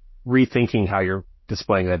rethinking how you're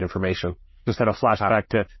displaying that information. Just had a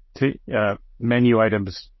flashback to menu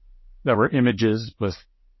items that were images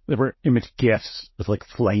that were image GIFs with like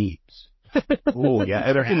flames. Oh yeah,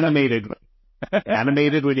 and they're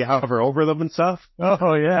animated when you hover over them and stuff.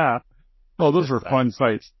 Oh yeah. Oh, those were fun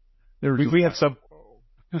sites. We have some.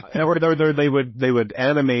 They would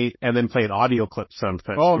animate and then play an audio clip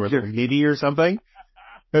something. Oh, or MIDI or something.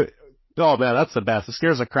 Oh man, that's the best. It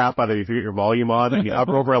scares the crap out of you if you get your volume on and you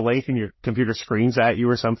hover over a link and your computer screams at you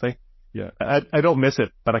or something. Yeah. I don't miss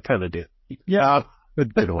it, but I kind of do. Yeah.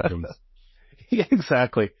 Yeah,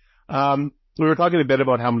 exactly. We were talking a bit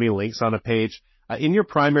about how many links on a page. In your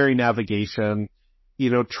primary navigation,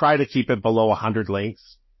 try to keep it below 100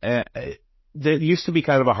 links. There used to be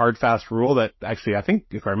kind of a hard, fast rule that actually, I think,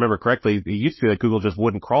 if I remember correctly, it used to be that Google just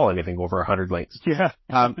wouldn't crawl anything over 100 links. Yeah.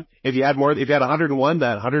 If you had 101,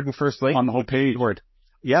 that 101st link. On the whole page.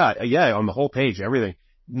 Yeah, on the whole page, everything.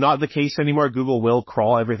 Not the case anymore. Google will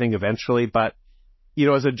crawl everything eventually, but,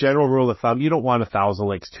 as a general rule of thumb, you don't want 1,000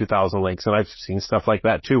 links, 2,000 links. And I've seen stuff like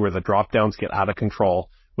that too, where the drop downs get out of control,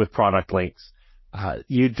 with product links.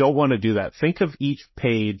 You don't want to do that. Think of each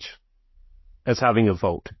page as having a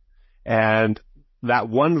vote, and that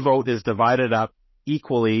one vote is divided up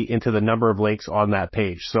equally into the number of links on that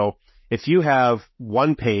page. So if you have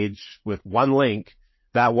one page with one link,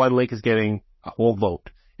 that one link is getting a whole vote.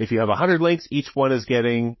 If you have 100 links, each one is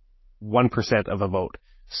getting 1% of a vote.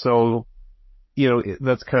 So,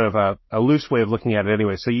 that's kind of a loose way of looking at it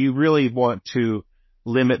anyway. So you really want to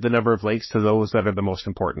limit the number of links to those that are the most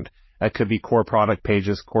important. That could be core product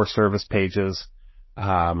pages, core service pages,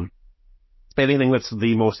 anything that's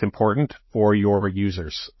the most important for your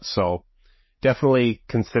users. So definitely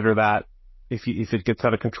consider that. If it gets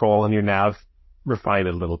out of control in your nav, refine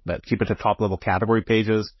it a little bit. Keep it to top level category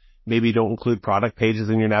pages. Maybe don't include product pages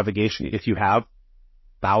in your navigation if you have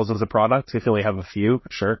thousands of products. If you only have a few,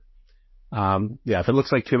 sure. If it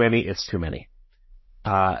looks like too many, it's too many.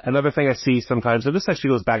 Another thing I see sometimes, and this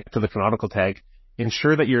actually goes back to the canonical tag,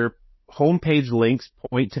 ensure that your homepage links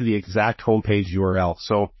point to the exact homepage URL.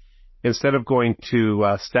 So instead of going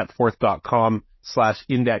to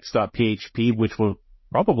stepforth.com/index.php, which will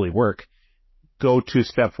probably work, go to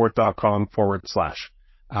stepforth.com/.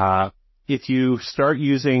 If you start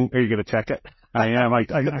using, are you going to check it? I am.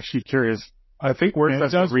 I'm actually curious. I think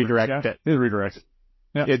WordPress does redirect it. It redirects it.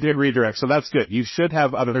 Yeah. It did redirect, so that's good. You should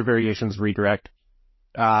have other variations redirect.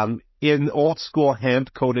 In old school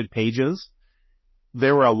hand-coded pages,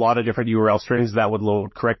 there were a lot of different URL strings that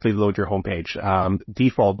would correctly load your homepage.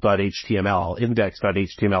 Default.html,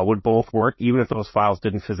 index.html would both work, even if those files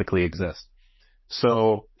didn't physically exist.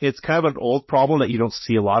 So it's kind of an old problem that you don't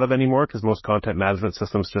see a lot of anymore because most content management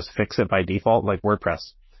systems just fix it by default, like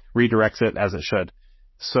WordPress redirects it as it should.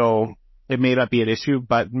 So it may not be an issue,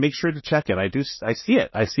 but make sure to check it. I see it.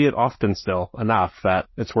 I see it often still enough that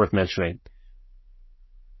it's worth mentioning.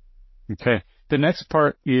 Okay. The next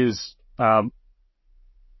part is, I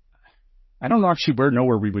don't actually know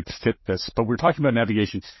where we would fit this, but we're talking about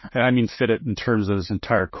navigation. And I mean fit it in terms of this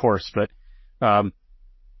entire course, but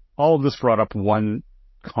all of this brought up one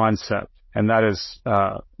concept, and that is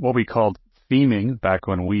what we called theming back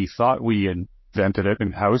when we thought we invented it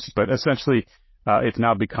in-house, but essentially it's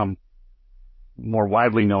now become more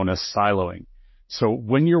widely known as siloing. So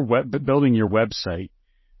when you're building your website,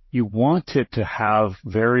 you want it to have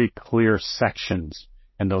very clear sections,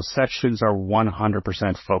 and those sections are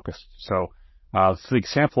 100% focused. So the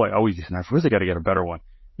example I always use, and I've really got to get a better one,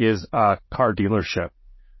 is a car dealership.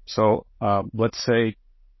 So let's say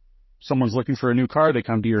someone's looking for a new car, they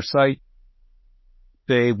come to your site,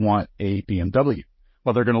 they want a BMW.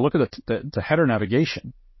 Well, they're going to look at the header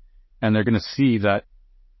navigation, and they're going to see that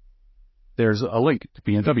there's a link to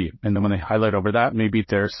BMW. And then when they highlight over that, maybe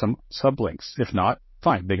there's some sublinks. If not,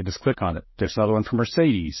 fine, they can just click on it. There's another one for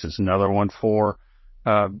Mercedes. There's another one for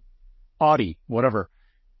Audi, whatever.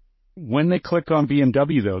 When they click on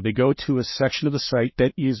BMW, though, they go to a section of the site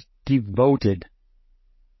that is devoted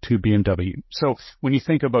to BMW. So when you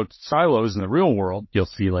think about silos in the real world, you'll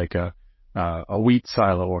see like a wheat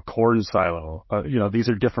silo or corn silo. These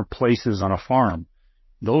are different places on a farm.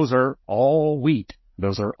 Those are all wheat.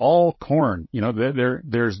 Those are all corn.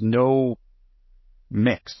 There's no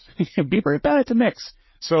mix. It'd be very bad to mix.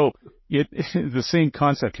 So it's the same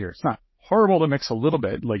concept here. It's not horrible to mix a little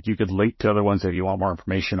bit. Like you could link to other ones if you want more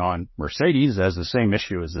information on Mercedes as the same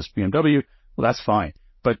issue as this BMW. Well, that's fine.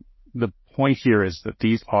 But the point here is that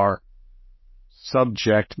these are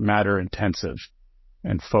subject matter intensive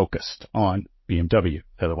and focused on BMW.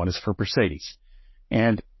 The other one is for Mercedes.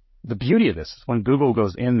 And the beauty of this is when Google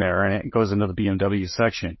goes in there and it goes into the BMW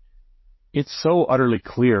section, it's so utterly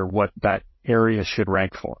clear what that area should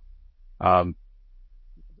rank for.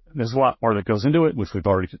 There's a lot more that goes into it, which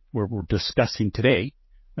we're discussing today,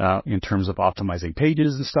 in terms of optimizing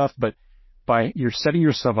pages and stuff. But you're setting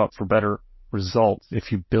yourself up for better results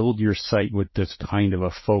if you build your site with this kind of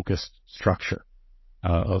a focused structure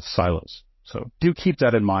of silos. So do keep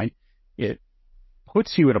that in mind. It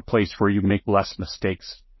puts you in a place where you make less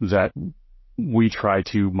mistakes that we try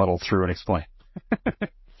to muddle through and explain.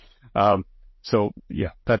 So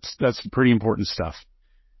yeah, that's pretty important stuff.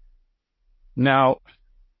 Now,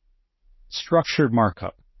 structured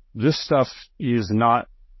markup. This stuff is not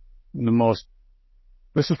this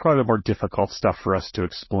is probably the more difficult stuff for us to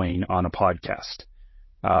explain on a podcast.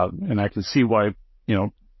 And I can see why,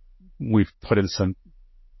 we've put in some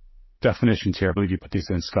definitions here. I believe you put these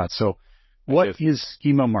in, Scott. So what is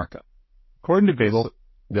schema markup? According to Bill,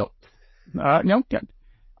 no, I'm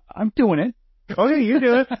doing it. Okay, you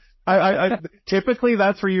do it. I typically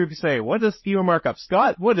that's where you say, what is schema markup?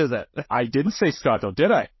 Scott, what is it? I didn't say Scott though, did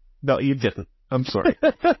I? No, you didn't. I'm sorry.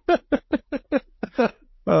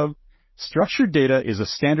 Structured data is a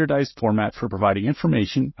standardized format for providing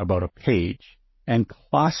information about a page and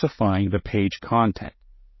classifying the page content.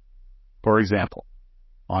 For example,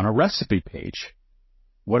 on a recipe page,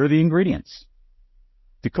 what are the ingredients,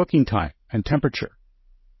 the cooking time and temperature,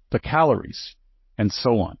 the calories, and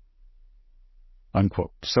so on,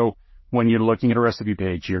 unquote. So when you're looking at a recipe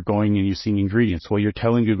page, you're going and you're seeing ingredients. Well, you're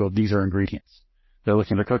telling Google these are ingredients. They're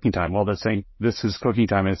looking at cooking time. Well, they're saying this is cooking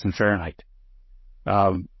time and it's in Fahrenheit.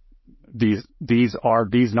 These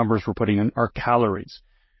numbers we're putting in are calories.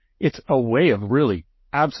 It's a way of really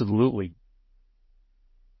absolutely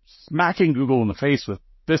smacking Google in the face with,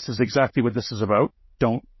 this is exactly what this is about.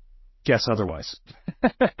 Don't guess otherwise.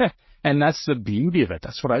 And that's the beauty of it.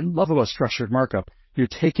 That's what I love about structured markup. You're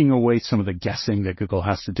taking away some of the guessing that Google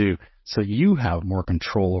has to do, so you have more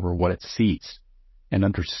control over what it sees and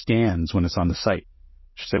understands when it's on the site.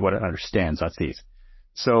 I should say what it understands, not sees.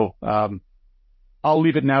 So I'll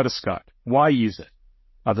leave it now to Scott. Why use it?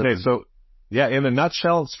 Okay, so yeah, in a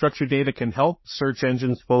nutshell, structured data can help search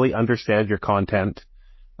engines fully understand your content,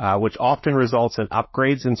 which often results in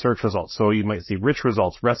upgrades in search results. So you might see rich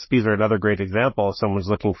results. Recipes are another great example. If someone's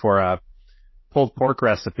looking for a pulled pork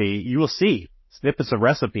recipe, you will see snippets of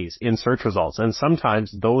recipes in search results. And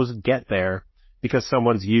sometimes those get there because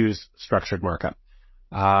someone's used structured markup.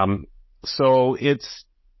 So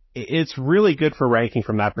it's really good for ranking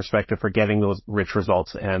from that perspective, for getting those rich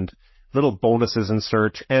results and little bonuses in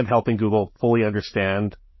search and helping Google fully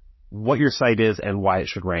understand what your site is and why it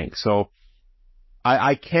should rank. So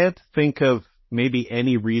I can't think of maybe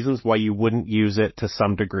any reasons why you wouldn't use it to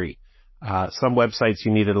some degree. Some websites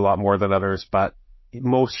you need it a lot more than others, but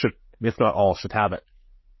most should, if not all, should have it.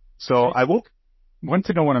 So I won't. One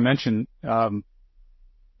thing I want to mention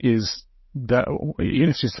is that if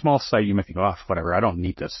it's a small site, you might think, oh, whatever, I don't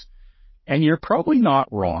need this. And you're probably not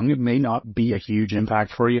wrong. It may not be a huge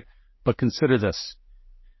impact for you, but consider this.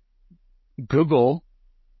 Google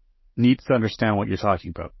needs to understand what you're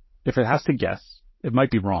talking about. If it has to guess, it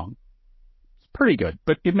might be wrong. It's pretty good,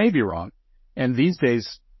 but it may be wrong. And these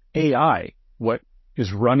days, AI, what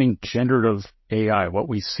is running generative AI, what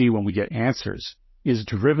we see when we get answers, is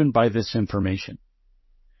driven by this information.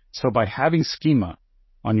 So by having schema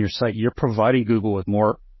on your site, you're providing Google with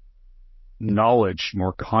more knowledge,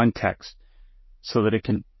 more context, so that it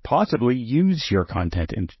can possibly use your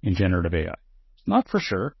content in generative AI. Not for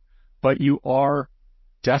sure, but you are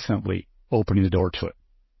definitely opening the door to it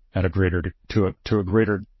at a greater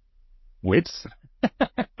width.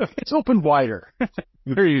 It's open wider.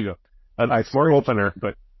 There you go. A more opener,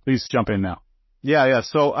 but please jump in now. Yeah.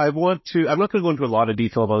 So I'm not going to go into a lot of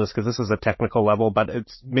detail about this because this is a technical level, but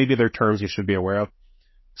maybe they're terms you should be aware of.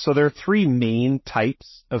 So there are three main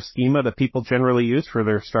types of schema that people generally use for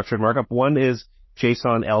their structured markup. One is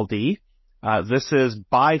JSON LD. This is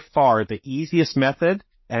by far the easiest method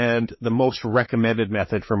and the most recommended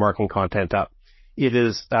method for marking content up. It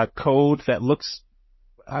is a code that looks,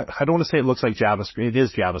 I don't want to say it looks like JavaScript. It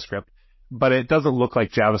is JavaScript, but it doesn't look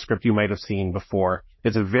like JavaScript you might have seen before.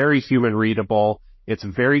 It's a very human readable. It's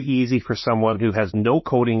very easy for someone who has no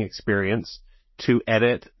coding experience to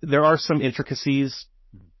edit. There are some intricacies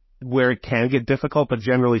where it can get difficult, but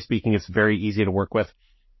generally speaking, it's very easy to work with.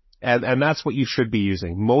 And that's what you should be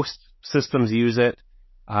using. Most systems use it.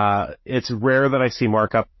 It's rare that I see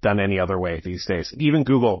markup done any other way these days. Even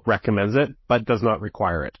Google recommends it, but does not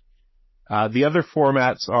require it. The other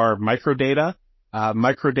formats are microdata.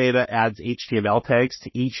 Microdata adds HTML tags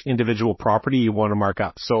to each individual property you want to mark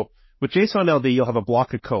up. So with JSON LD, you'll have a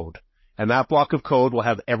block of code, and that block of code will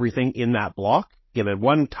have everything in that block in a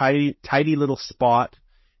one tidy little spot,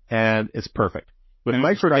 and it's perfect. With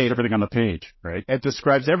microdata, everything on the page, right? It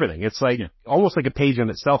describes everything. It's like almost like a page in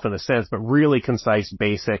itself in a sense, but really concise,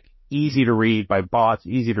 basic, easy to read by bots,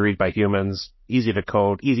 easy to read by humans, easy to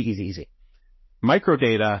code, easy.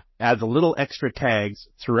 Microdata adds a little extra tags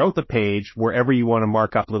throughout the page wherever you want to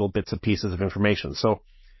mark up little bits and pieces of information. So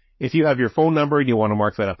if you have your phone number and you want to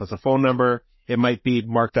mark that up as a phone number, it might be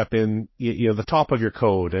marked up in the top of your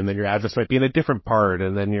code, and then your address might be in a different part,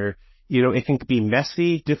 and then it can be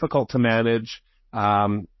messy, difficult to manage.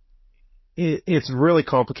 It's really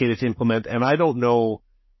complicated to implement, and I don't know,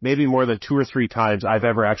 maybe more than 2 or 3 times I've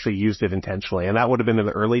ever actually used it intentionally. And that would have been in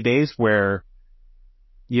the early days where,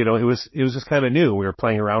 it was just kind of new. We were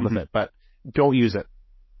playing around with it, but don't use it.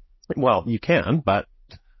 Well, you can, but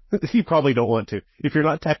you probably don't want to. If you're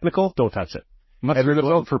not technical, don't touch it. Unless you're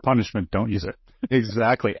looking for punishment, don't use it.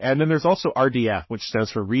 Exactly. And then there's also RDF, which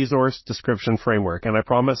stands for Resource Description Framework. And I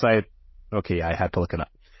promise I had to look it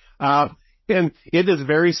up. And it is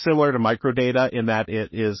very similar to microdata in that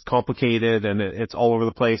it is complicated and it's all over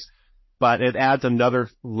the place. but it adds another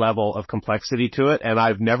level of complexity to it. And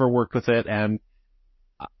I've never worked with it, and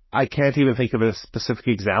I can't even think of a specific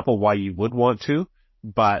example why you would want to.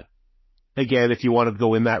 But again, if you want to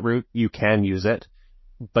go in that route, you can use it,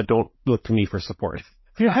 but don't look to me for support.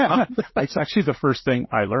 Yeah, that's actually the first thing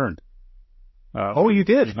I learned. Oh, you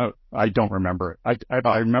did? No, I don't remember it.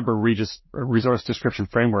 I remember resource description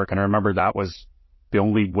framework, and I remember that was the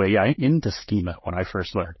only way into schema when I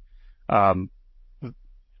first learned.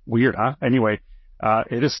 Weird, huh? Anyway,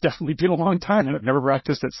 it has definitely been a long time, and I've never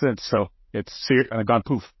practiced it since. So it's gone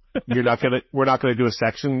poof. We're not gonna do a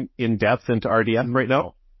section in depth into RDM right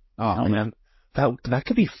now. Oh man, that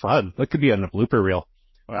could be fun. That could be on a blooper reel.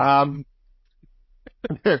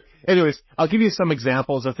 Anyways, I'll give you some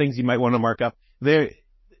examples of things you might want to mark up.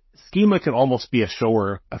 Schema can almost be a show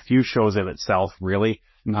or a few shows in itself, really.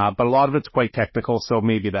 But a lot of it's quite technical, so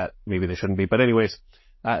maybe they shouldn't be. But anyways,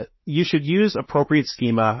 you should use appropriate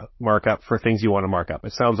schema markup for things you want to mark up.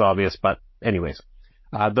 It sounds obvious, but anyways,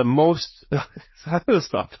 I'm gonna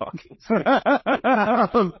stop talking.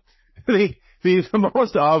 The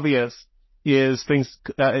most obvious is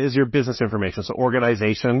your business information. So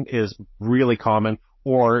organization is really common,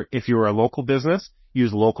 or if you're a local business,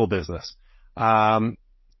 use local business.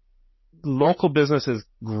 Local business is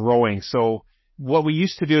growing. So what we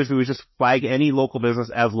used to do is we would just flag any local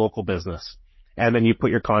business as local business. And then you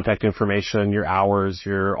put your contact information, your hours,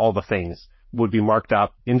 all the things would be marked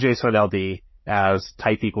up in JSON LD as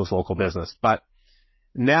type equals local business. But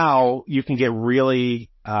now you can get really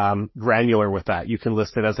granular with that. You can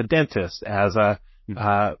list it as a dentist, as a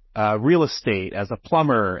real estate, as a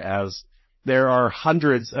plumber, there are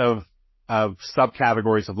hundreds of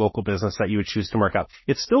subcategories of local business that you would choose to mark up.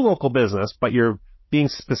 It's still local business, but you're being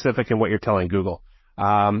specific in what you're telling Google.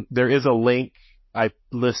 There is a link I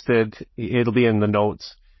listed. It'll be in the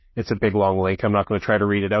notes. It's a big long link. I'm not going to try to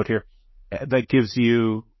read it out here. That gives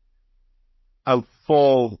you a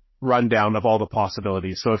full rundown of all the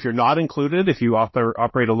possibilities. So if you're not included, if you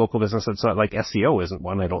operate a local business that's not like SEO isn't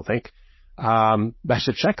one, I don't think, I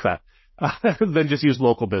should check that. Then just use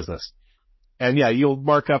local business. And yeah, you'll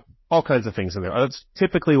mark up all kinds of things in there. That's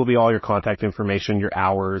typically will be all your contact information, your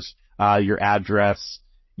hours, your address,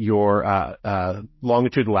 your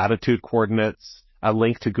longitude, latitude coordinates, a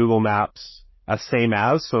link to Google Maps, same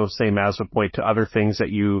as would point to other things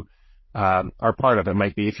that you are part of. It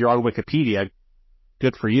might be if you're on Wikipedia,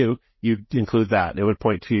 good for you. You include that. It would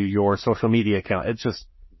point to your social media account.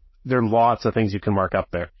 There are lots of things you can mark up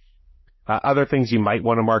there. Other things you might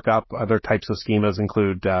want to mark up, other types of schemas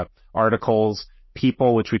include articles,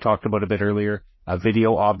 people, which we talked about a bit earlier, a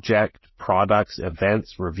video object, products,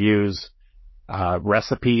 events, reviews,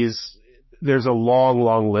 recipes. There's a long,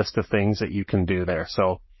 long list of things that you can do there.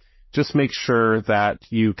 So just make sure that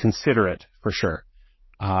you consider it for sure.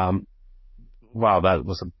 Wow, that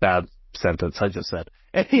was a bad sentence I just said.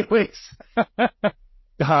 Anyways,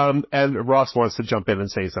 and Ross wants to jump in and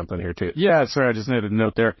say something here too. Yeah, sorry, I just needed a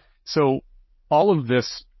note there. So all of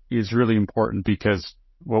this is really important because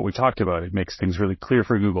what we talked about, it makes things really clear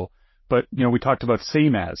for Google. But, we talked about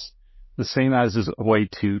same as. The same as is a way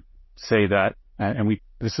to say that, and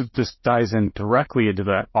this dives in directly into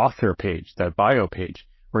that author page, that bio page,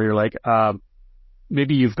 where you're like,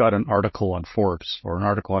 maybe you've got an article on Forbes or an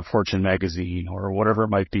article on Fortune magazine or whatever it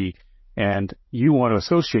might be, and you want to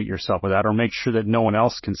associate yourself with that or make sure that no one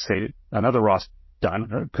else can say, another Ross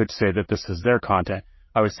Dunn could say that this is their content.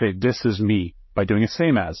 I would say, this is me, by doing a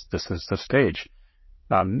same as. This is this page.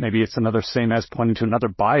 Maybe it's another same as pointing to another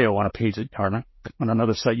bio on a page on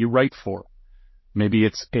another site you write for. Maybe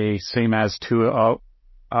it's a same as to a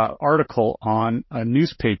article on a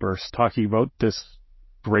newspaper talking about this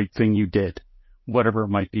great thing you did, whatever it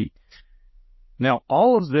might be. Now,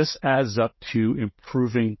 all of this adds up to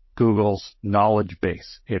improving Google's knowledge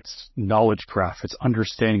base, its knowledge graph, its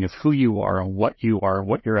understanding of who you are and what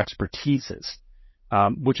your expertise is,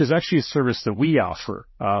 which is actually a service that we offer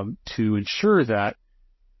to ensure that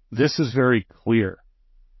this is very clear.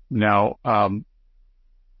 Now,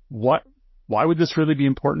 why would this really be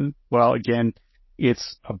important? Well, again,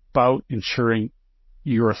 it's about ensuring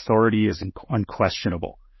your authority is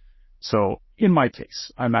unquestionable. So in my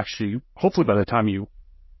case, I'm actually, hopefully by the time you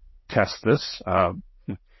test this,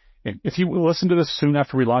 if you listen to this soon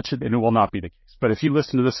after we launch it, then it will not be the case. But if you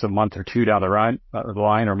listen to this a month or two down the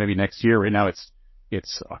line, or maybe next year, right now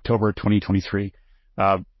it's October 2023,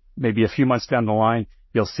 maybe a few months down the line,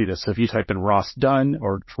 you'll see this. So if you type in Ross Dunn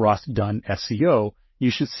or Ross Dunn SEO,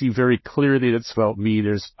 you should see very clearly that it's about me.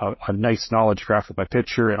 There's a nice knowledge graph with my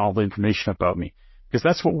picture and all the information about me, because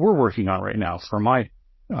that's what we're working on right now for my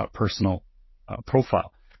personal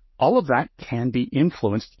profile. all of that can be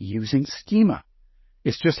influenced using schema.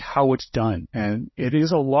 It's just how it's done. And it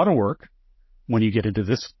is a lot of work when you get into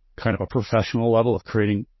this kind of a professional level of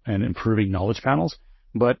creating and improving knowledge panels,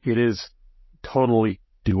 but it is totally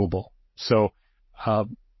doable. So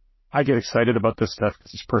I get excited about this stuff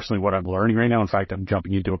because it's personally what I'm learning right now. In fact, I'm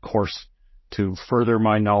jumping into a course to further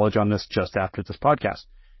my knowledge on this just after this podcast.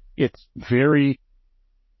 It's very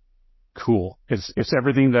cool. It's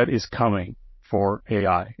everything that is coming for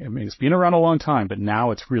AI. I mean, it's been around a long time, but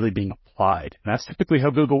now it's really being applied. And that's typically how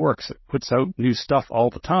Google works. It puts out new stuff all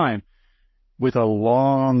the time with a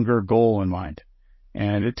longer goal in mind.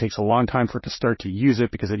 And it takes a long time for it to start to use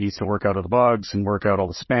it because it needs to work out all the bugs and work out all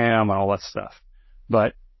the spam and all that stuff.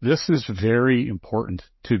 But this is very important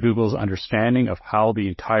to Google's understanding of how the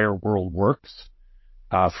entire world works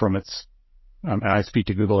from its, and I speak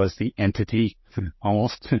to Google as the entity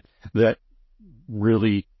almost that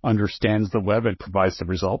really understands the web and provides the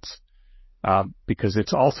results, because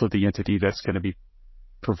it's also the entity that's going to be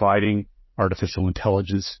providing artificial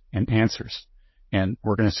intelligence and answers. And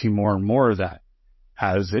we're going to see more and more of that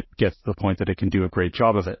as it gets to the point that it can do a great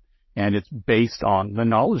job of it. And it's based on the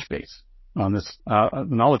knowledge base, on this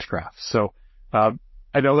knowledge graph. So I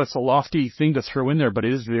know that's a lofty thing to throw in there, but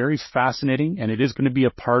it is very fascinating, and it is going to be a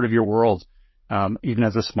part of your world, even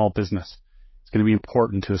as a small business. It's going to be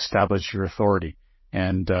important to establish your authority.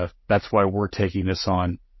 And that's why we're taking this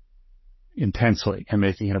on intensely and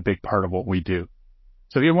making it a big part of what we do.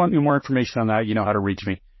 So if you want more information on that, you know how to reach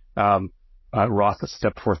me.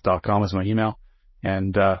 Roth@stepforth.com is my email.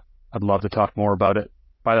 And I'd love to talk more about it.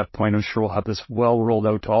 By that point, I'm sure we'll have this well rolled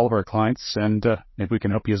out to all of our clients, and maybe we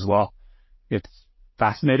can help you as well. It's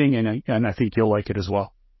fascinating, and I think you'll like it as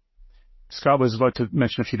well. Scott was about to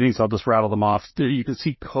mention a few things. I'll just rattle them off. You can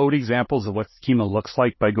see code examples of what schema looks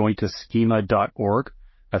like by going to schema.org.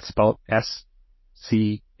 That's spelled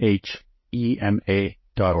schema.org.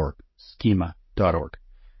 Schema.org.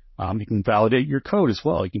 You can validate your code as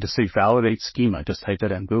well. You can just say validate schema. Just type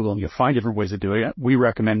that in Google, and you'll find different ways of doing it. We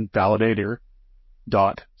recommend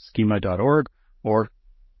validator.schema.org or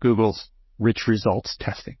Google's rich results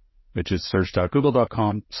testing, which is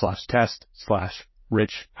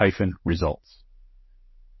search.google.com/test/rich-results.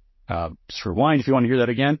 Just rewind if you want to hear that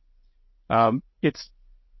again. It's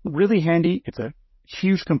really handy. It's a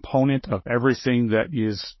huge component of everything that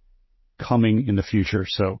is coming in the future.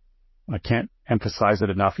 So I can't emphasize it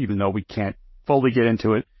enough, even though we can't fully get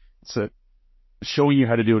into it. It's showing you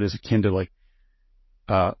how to do it is akin to like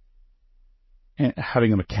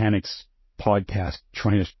having a mechanics podcast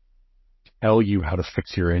trying to tell you how to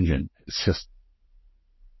fix your engine. It's just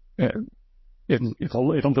it's a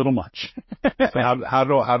little much. So how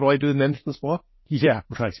do I do the engine as well? Yeah,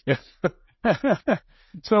 right.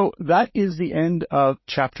 So that is the end of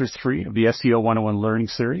Chapter 3 of the SEO 101 Learning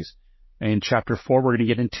Series. In Chapter 4, we're going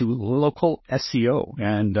to get into local SEO,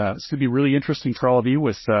 and it's going to be really interesting for all of you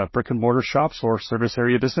with brick and mortar shops or service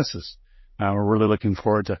area businesses. We're really looking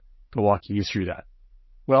forward to walking you through that.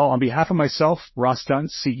 Well, on behalf of myself, Ross Dunn,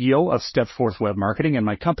 CEO of Stepforth Web Marketing, and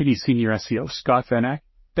my company's senior SEO, Scott Van Ack,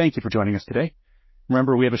 thank you for joining us today.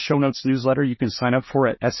 Remember, we have a show notes newsletter you can sign up for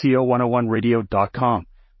at SEO101radio.com,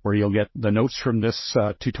 where you'll get the notes from this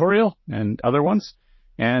tutorial and other ones,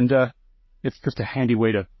 and it's just a handy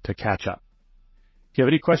way to catch up. If you have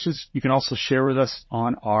any questions, you can also share with us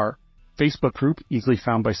on our Facebook group, easily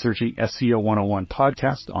found by searching SEO 101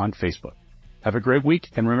 Podcast on Facebook. Have a great week,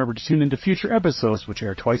 and remember to tune into future episodes, which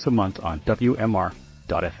air twice a month on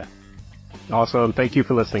WMR.FM. Awesome. Thank you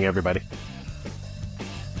for listening, everybody.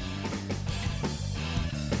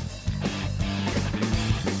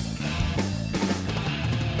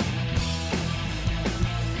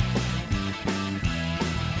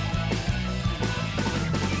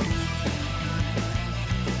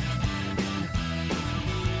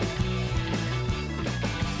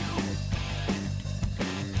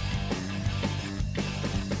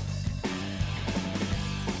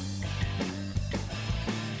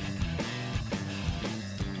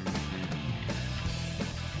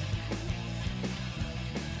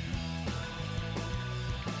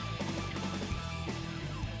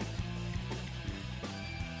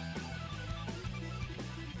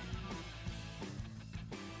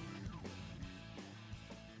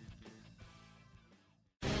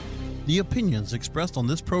 The opinions expressed on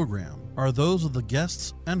this program are those of the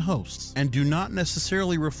guests and hosts and do not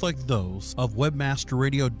necessarily reflect those of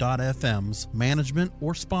WebmasterRadio.fm's management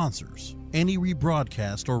or sponsors. Any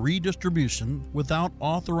rebroadcast or redistribution without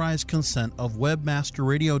authorized consent of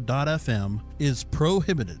WebmasterRadio.fm is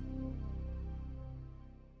prohibited.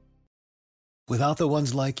 Without the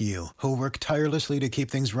ones like you, who work tirelessly to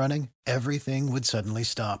keep things running, everything would suddenly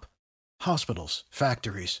stop. Hospitals,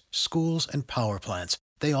 factories, schools, and power plants,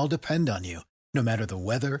 they all depend on you. No matter the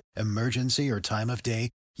weather, emergency, or time of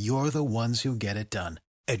day, you're the ones who get it done.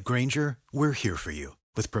 At Grainger, we're here for you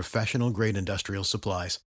with professional-grade industrial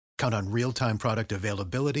supplies. Count on real-time product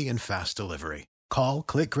availability and fast delivery. Call,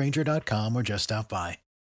 click Grainger.com, or just stop by.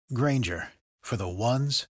 Grainger, for the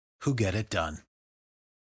ones who get it done.